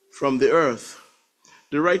from the earth.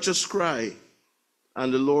 The righteous cry,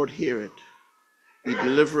 and the Lord heareth. He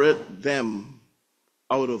delivereth them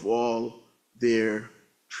out of all their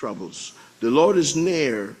troubles. The Lord is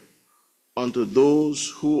near unto those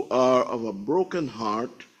who are of a broken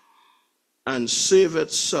heart, and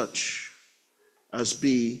saveth such as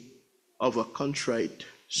be of a contrite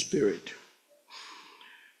spirit.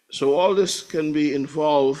 So all this can be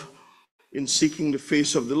involved in seeking the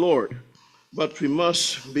face of the Lord, but we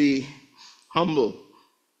must be humble.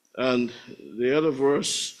 And the other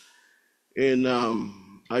verse in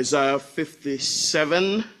Isaiah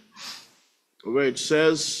 57, where it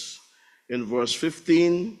says in verse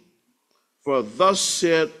 15, for thus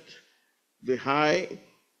saith the high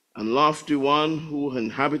and lofty one who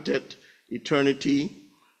inhabiteth eternity,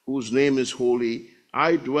 whose name is holy,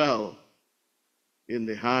 I dwell in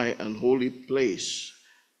the high and holy place,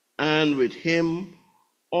 and with him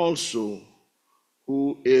also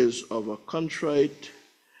who is of a contrite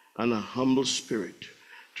and a humble spirit,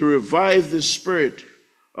 to revive the spirit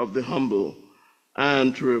of the humble,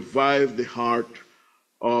 and to revive the heart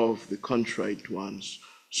of the contrite ones.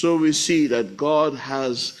 So we see that God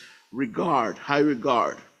has high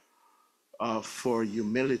regard for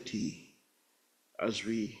humility as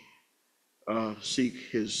we seek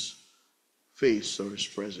his face or his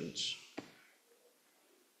presence.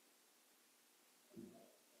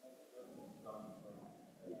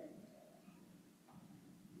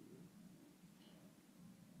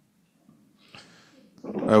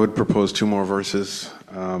 I would propose 2 more verses.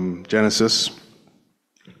 Genesis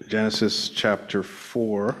chapter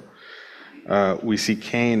 4, we see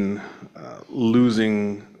Cain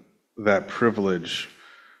losing that privilege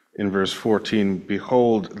in verse 14,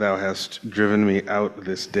 "Behold, thou hast driven me out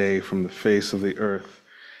this day from the face of the earth,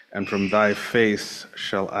 and from thy face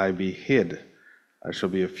shall I be hid. I shall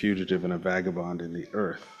be a fugitive and a vagabond in the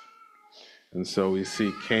earth." And so we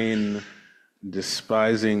see Cain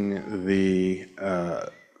despising the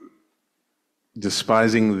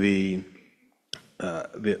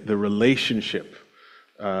relationship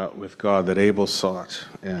with God that Abel sought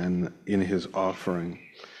and in his offering.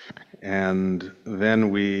 And then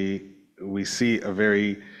we see a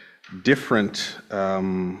very different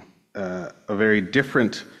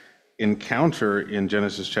encounter in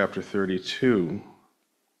Genesis chapter 32.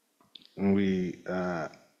 And we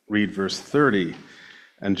read verse 30.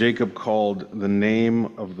 "And Jacob called the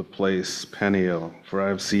name of the place Peniel, for I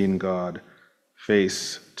have seen God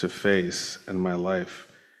face to face, and my life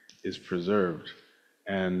is preserved."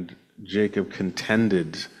 And Jacob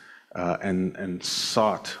contended and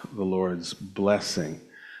sought the Lord's blessing.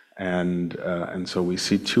 And so we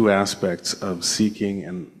see two aspects of seeking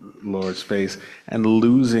and Lord's face and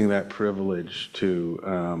losing that privilege to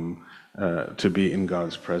be in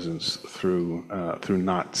God's presence through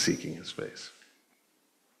not seeking His face.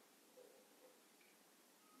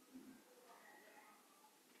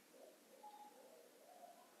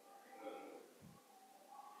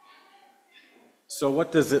 So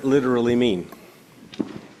what does it literally mean?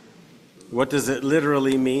 What does it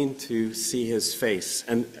literally mean to see His face?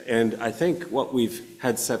 And I think what we've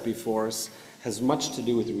had set before us has much to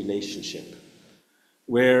do with relationship,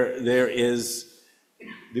 where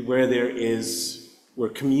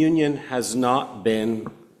communion has not been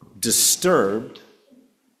disturbed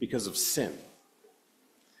because of sin.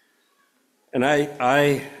 And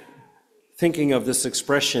I thinking of this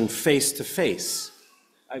expression, face to face,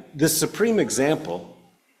 the supreme example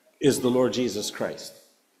is the Lord Jesus Christ.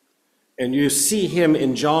 And you see Him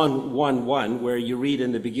in John 1:1, where you read,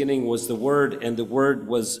 "In the beginning was the Word, and the Word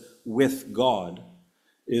was with God,"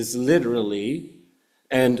 is literally,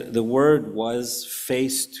 and the Word was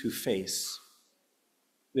face to face.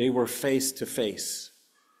 They were face to face.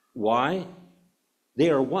 Why? They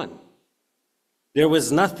are one. There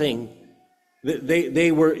was nothing,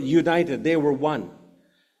 they were united, they were one.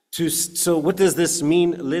 So what does this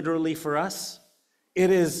mean literally for us?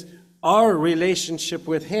 It is our relationship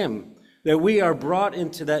with Him, that we are brought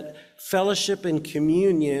into that fellowship and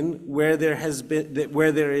communion where there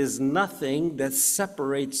is nothing that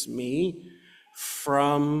separates me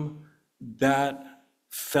from that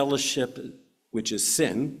fellowship, which is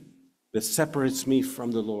sin, that separates me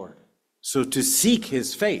from the Lord. So to seek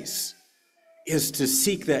His face is to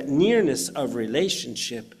seek that nearness of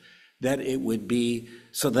relationship, that it would be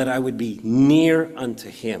so that I would be near unto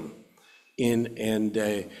Him. And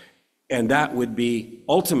that would be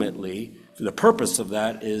ultimately, the purpose of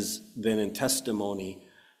that is then in testimony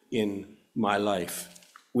in my life.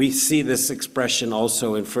 We see this expression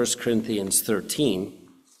also in 1 Corinthians 13,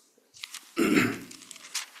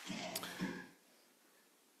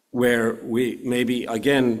 where we maybe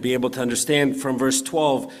again be able to understand from verse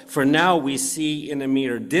 12, "For now we see in a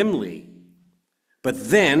mirror dimly, but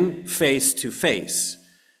then face to face."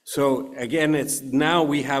 So again, it's now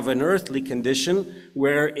we have an earthly condition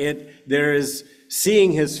where there is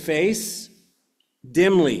seeing His face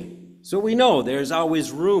dimly. So we know there's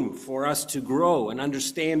always room for us to grow and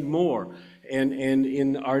understand more and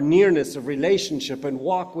in our nearness of relationship and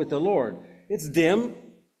walk with the Lord. It's dim,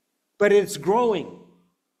 but it's growing.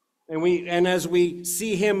 And as we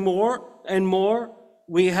see Him more and more,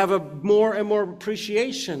 we have a more and more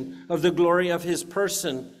appreciation of the glory of His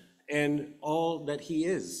person and all that He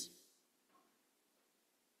is.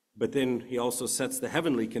 But then He also sets the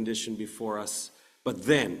heavenly condition before us. But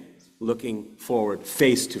then, looking forward,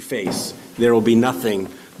 face to face, there will be nothing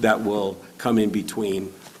that will come in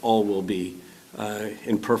between. All will be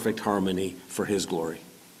in perfect harmony for His glory.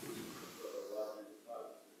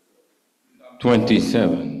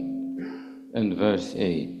 27 and verse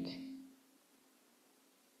 8.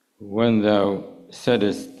 "When thou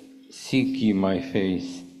saidst, Seek ye my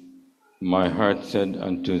face, my heart said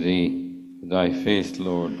unto thee, Thy face,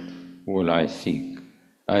 Lord, will I seek."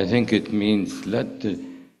 I think it means let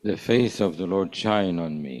the face of the Lord shine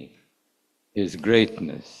on me, His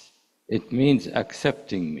greatness. It means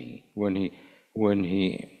accepting me. When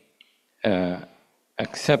He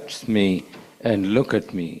accepts me and look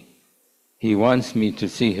at me, He wants me to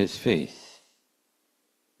see His face.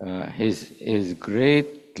 His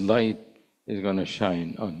great light is going to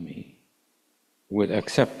shine on me with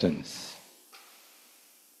acceptance.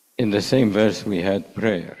 In the same verse we had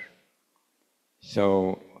prayer.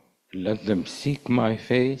 So let them seek my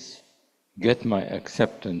face, get my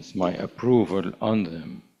acceptance, my approval on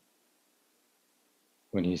them,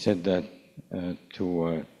 when he said that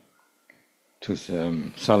to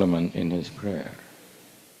Solomon in his prayer.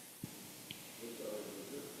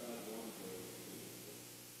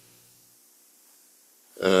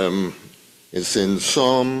 It's in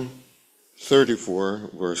Psalm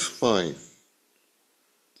 34, verse 5.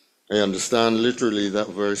 I understand literally that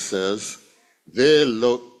verse says, they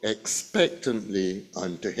look expectantly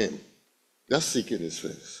unto him. That's seeking his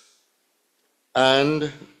face.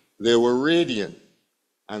 And they were radiant,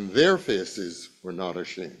 and their faces were not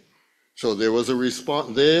ashamed. So there was a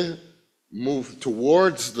response. They moved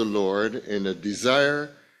towards the Lord in a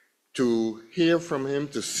desire to hear from him,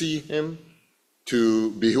 to see him,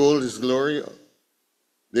 to behold his glory.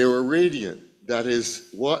 They were radiant. That is,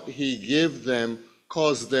 what he gave them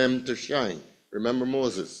caused them to shine. Remember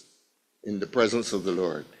Moses in the presence of the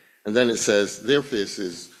Lord. And then it says, their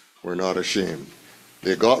faces were not ashamed.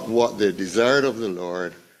 They got what they desired of the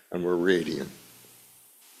Lord and were radiant.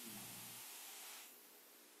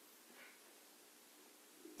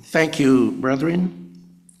 Thank you, brethren.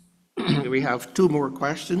 We have two more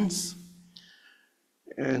questions.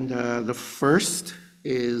 And the first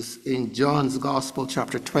is in John's Gospel,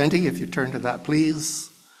 chapter 20. If you turn to that, please.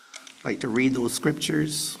 I'd like to read those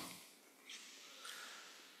scriptures.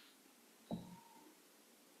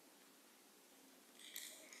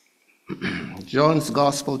 John's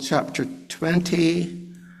Gospel, chapter 20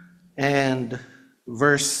 and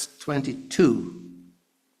verse 22.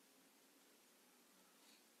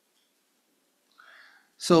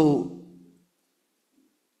 So,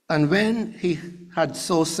 and when he had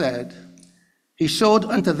so said, he showed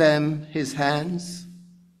unto them his hands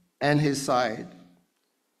and his side.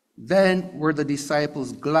 Then were the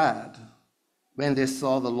disciples glad when they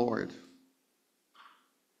saw the Lord.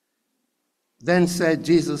 Then said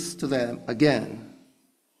Jesus to them again,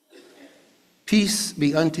 peace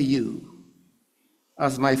be unto you.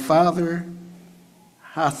 As my Father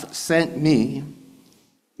hath sent me,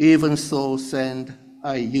 even so send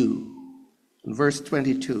I you. In verse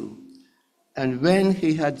 22, and when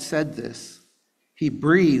he had said this, he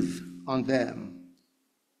breathed on them,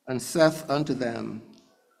 and saith unto them,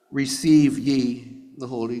 receive ye the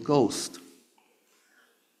Holy Ghost.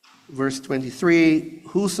 Verse 23,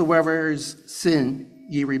 whosoever's sin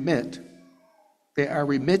ye remit, they are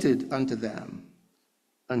remitted unto them.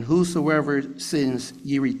 And whosoever sins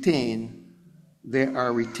ye retain, they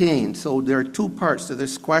are retained. So there are two parts to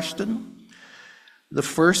this question. The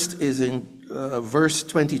first is in verse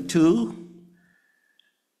 22.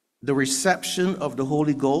 The reception of the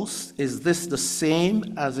Holy Ghost, is this the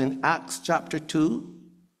same as in Acts chapter 2?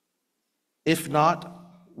 If not,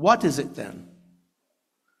 what is it then?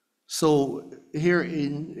 So here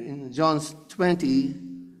in John 20,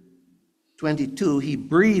 22, he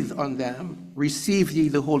breathed on them, receive ye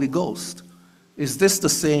the Holy Ghost. Is this the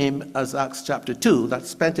same as Acts chapter 2?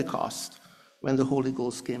 That's Pentecost, when the Holy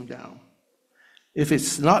Ghost came down. If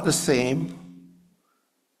it's not the same,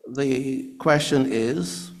 the question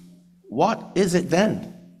is, what is it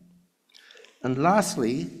then? And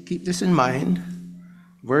lastly, keep this in mind,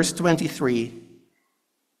 verse 23,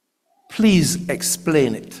 please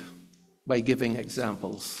explain it by giving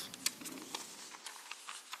examples.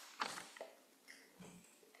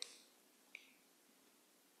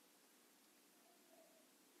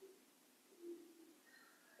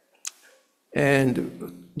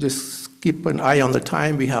 And just keep an eye on the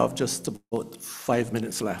time. We have just about 5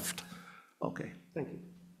 minutes left. Okay, thank you.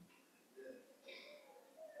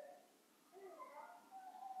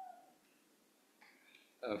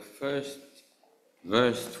 First,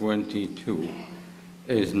 verse 22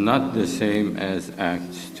 is not the same as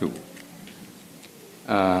Acts 2.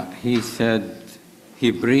 He said,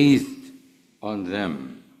 he breathed on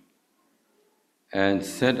them and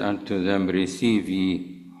said unto them, receive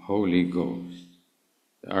ye Holy Ghost.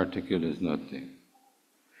 The article is not there.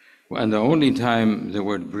 And the only time the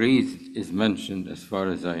word breathed is mentioned, as far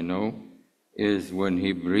as I know, is when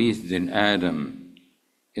he breathed in Adam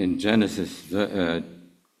in Genesis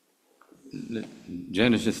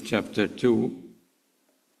chapter 2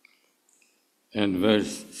 and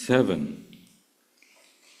verse 7.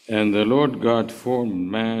 And the Lord God formed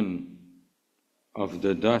man of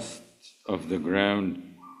the dust of the ground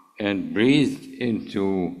and breathed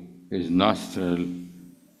into his nostril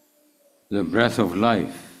the breath of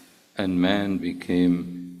life, and man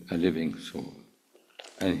became a living soul.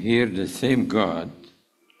 And here the same God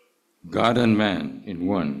and man in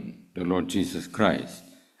one, the Lord Jesus Christ,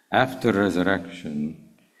 after resurrection,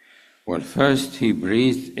 well, first he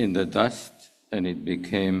breathed in the dust and it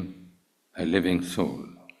became a living soul.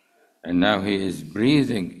 And now he is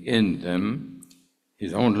breathing in them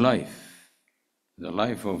his own life, the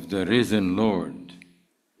life of the risen Lord,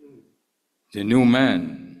 the new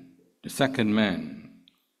man, the second man,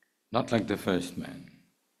 not like the first man.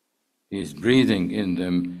 He is breathing in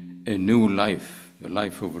them a new life, the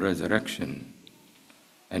life of resurrection.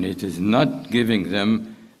 And it is not giving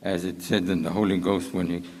them, as it said in the Holy Ghost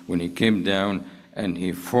when he came down and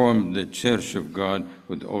he formed the church of God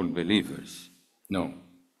with all believers. No.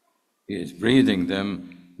 He is breathing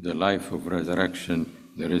them the life of resurrection,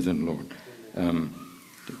 the risen Lord.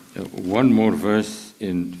 One more verse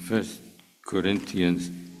in 1 Corinthians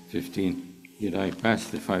 15. Did I pass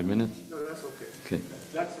the 5 minutes? No, that's okay. Okay.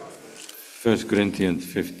 That's fine. 1 Corinthians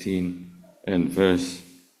 15 and verse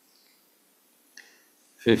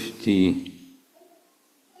 50.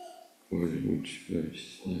 Which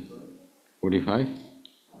verse? 45?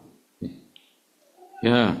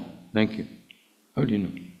 Yeah, thank you. How do you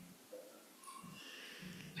know?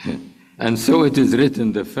 And so it is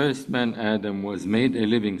written, the first man, Adam, was made a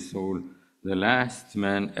living soul, the last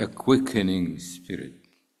man a quickening spirit.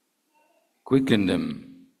 Quickened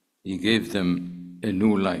them. He gave them a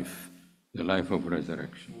new life, the life of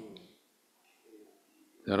resurrection.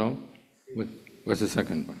 Is that all? What's the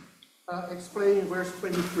second one? Explain verse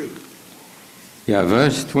 23. Yeah,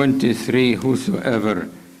 verse 23, whosoever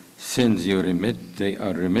sins you remit, they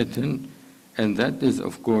are remitted, and that is,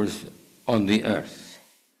 of course, on the earth.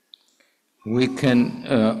 We can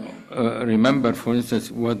remember, for instance,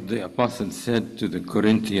 what the apostle said to the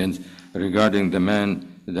Corinthians regarding the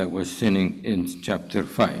man that was sinning in chapter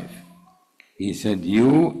 5. He said,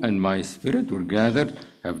 you and my spirit were gathered,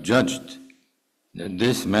 have judged that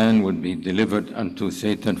this man would be delivered unto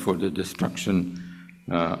Satan for the destruction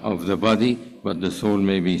of the body, but the soul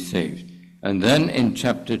may be saved. And then in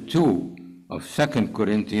chapter 2 of 2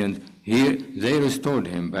 Corinthians, here they restored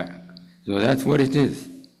him back. So that's what it is.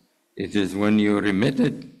 It is when you remit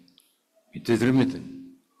it, it is remitted.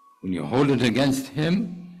 When you hold it against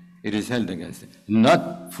him, it is held against him.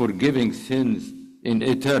 Not forgiving sins in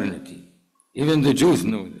eternity. Even the Jews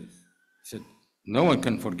know this. He said, no one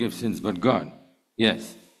can forgive sins but God.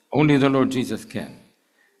 Yes, only the Lord Jesus can.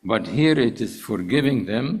 But here it is forgiving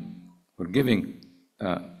them, forgiving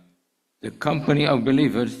the company of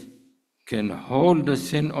believers can hold the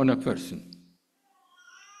sin on a person.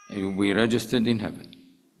 He will be registered in heaven.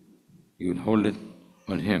 You would hold it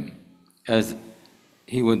on him, as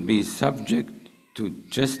he would be subject to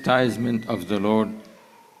chastisement of the Lord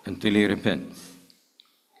until he repents.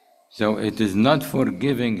 So it is not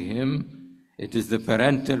forgiving him, it is the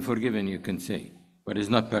parental forgiven, you can say, but it's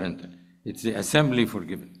not parental. It's the assembly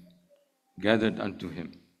forgiven, gathered unto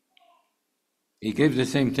him. He gave the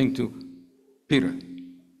same thing to Peter,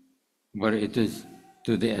 but it is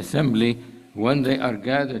to the assembly when they are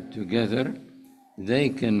gathered together. They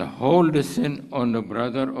can hold a sin on a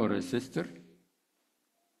brother or a sister,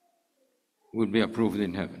 would be approved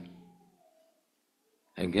in heaven.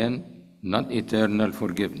 Again, not eternal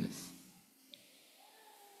forgiveness.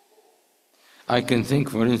 I can think,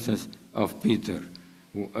 for instance, of Peter,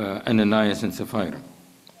 Ananias and Sapphira.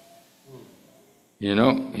 You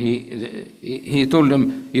know, he told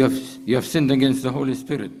them, you have sinned against the Holy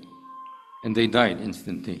Spirit. And they died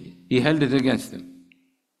instantly. He held it against them.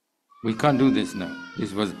 We can't do this now.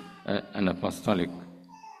 This was an apostolic.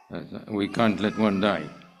 We can't let one die.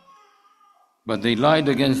 But they lied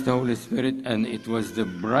against the Holy Spirit, and it was the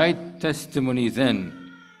bright testimony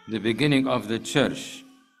then, the beginning of the church.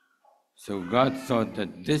 So God thought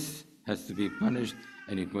that this has to be punished,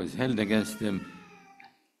 and it was held against them.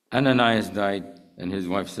 Ananias died, and his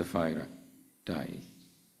wife Sapphira died.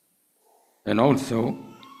 And also,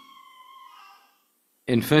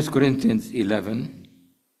 in 1 Corinthians 11,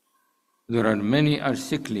 there are many are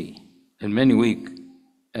sickly, and many weak,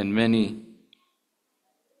 and many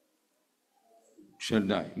shall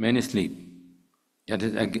die, many sleep. That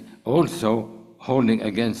is also holding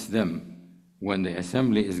against them when the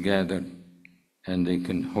assembly is gathered and they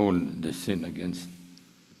can hold the sin against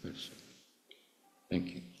the person.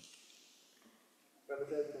 Thank you.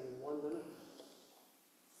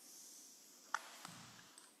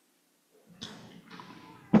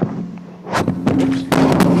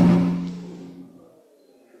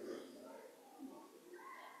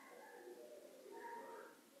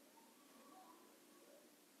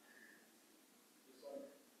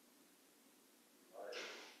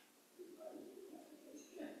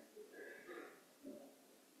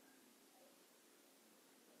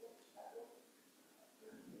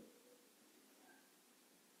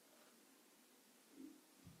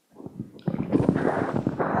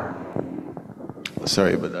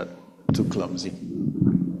 Sorry about that. Too clumsy.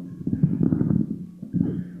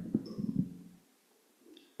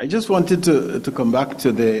 I just wanted to come back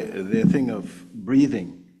to the thing of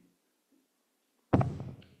breathing.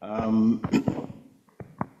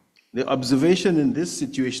 The observation in this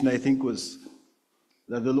situation, I think, was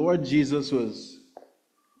that the Lord Jesus was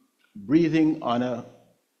breathing on a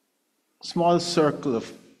small circle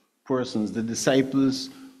of persons, the disciples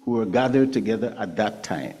who were gathered together at that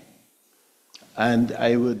time. And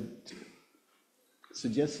I would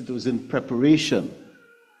suggest it was in preparation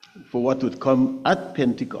for what would come at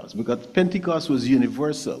Pentecost, because Pentecost was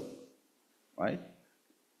universal, right?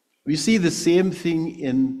 We see the same thing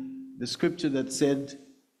in the scripture that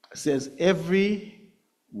says every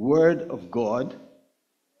word of God,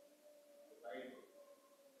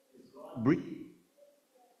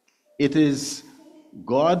 it is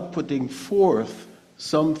God putting forth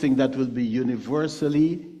something that will be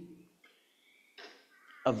universally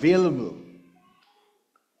available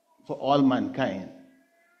for all mankind.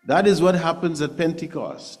 That is what happens at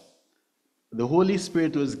Pentecost. The Holy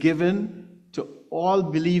Spirit was given to all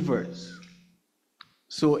believers,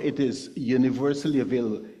 so it is universally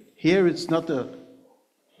available. Here it's not a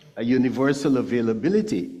universal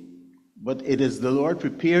availability, but it is the Lord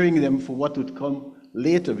preparing them for what would come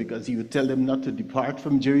later, because he would tell them not to depart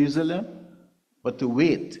from Jerusalem, but to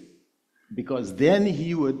wait, because then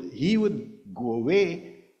he would go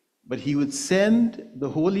away, but he would send the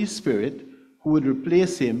Holy Spirit who would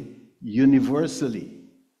replace him universally.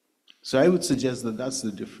 So I would suggest that that's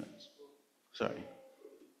the difference. Sorry.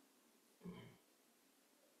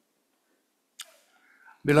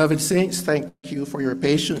 Beloved saints, thank you for your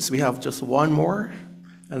patience. We have just one more,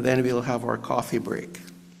 and then we'll have our coffee break.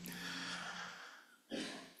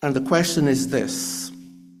 And the question is this: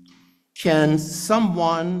 can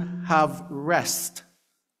someone have rest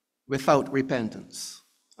without repentance?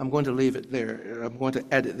 I'm going to leave it there. I'm going to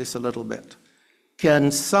edit this a little bit.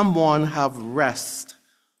 Can someone have rest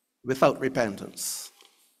without repentance?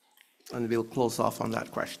 And we'll close off on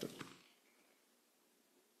that question.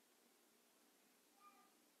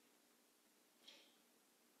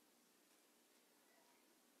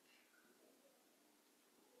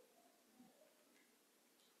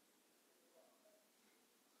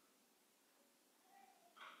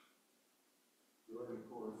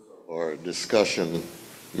 Or discussion,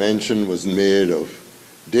 mention was made of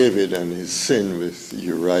David and his sin with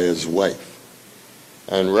Uriah's wife.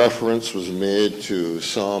 And reference was made to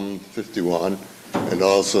Psalm 51 and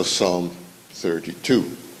also Psalm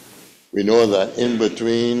 32. We know that in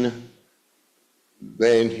between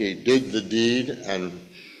when he did the deed and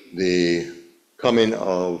the coming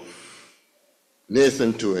of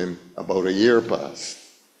Nathan to him, about a year passed.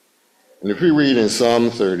 And if we read in Psalm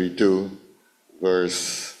 32,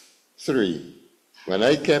 verse 3, when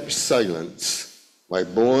I kept silence, my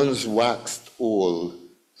bones waxed old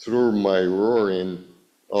through my roaring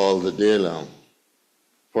all the day long.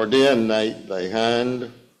 For day and night thy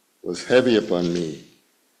hand was heavy upon me.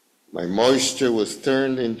 My moisture was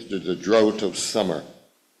turned into the drought of summer.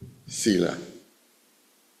 Selah.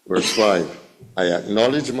 Verse 5, I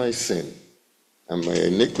acknowledge my sin, and my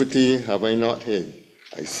iniquity have I not hid.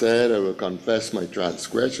 I said, I will confess my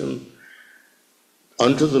transgression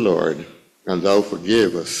unto the Lord, and thou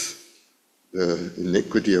forgive us the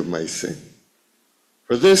iniquity of my sin.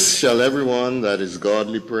 For this shall everyone that is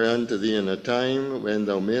godly pray unto thee in a time when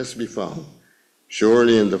thou mayest be found.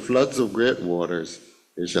 Surely in the floods of great waters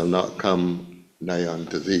it shall not come nigh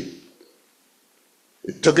unto thee.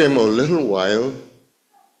 It took him a little while,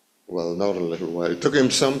 well, not a little while, it took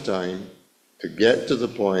him some time to get to the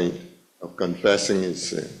point of confessing his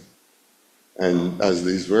sin. And as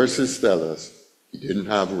these verses tell us, he didn't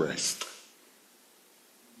have rest.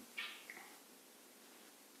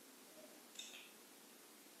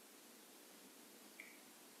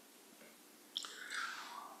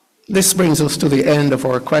 This brings us to the end of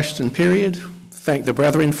our question period. Thank the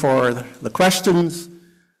brethren for the questions.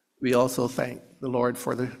 We also thank the Lord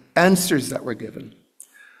for the answers that were given.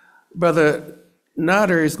 Brother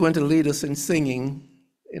Nader is going to lead us in singing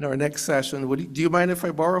in our next session. Do you mind if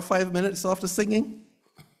I borrow 5 minutes off the singing?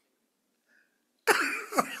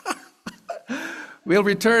 We'll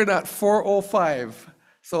return at 4:05.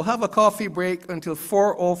 So have a coffee break until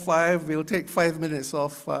 4:05. We'll take 5 minutes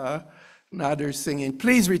off Nader's singing.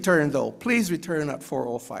 Please return, though. Please return at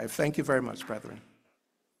 4:05. Thank you very much, brethren.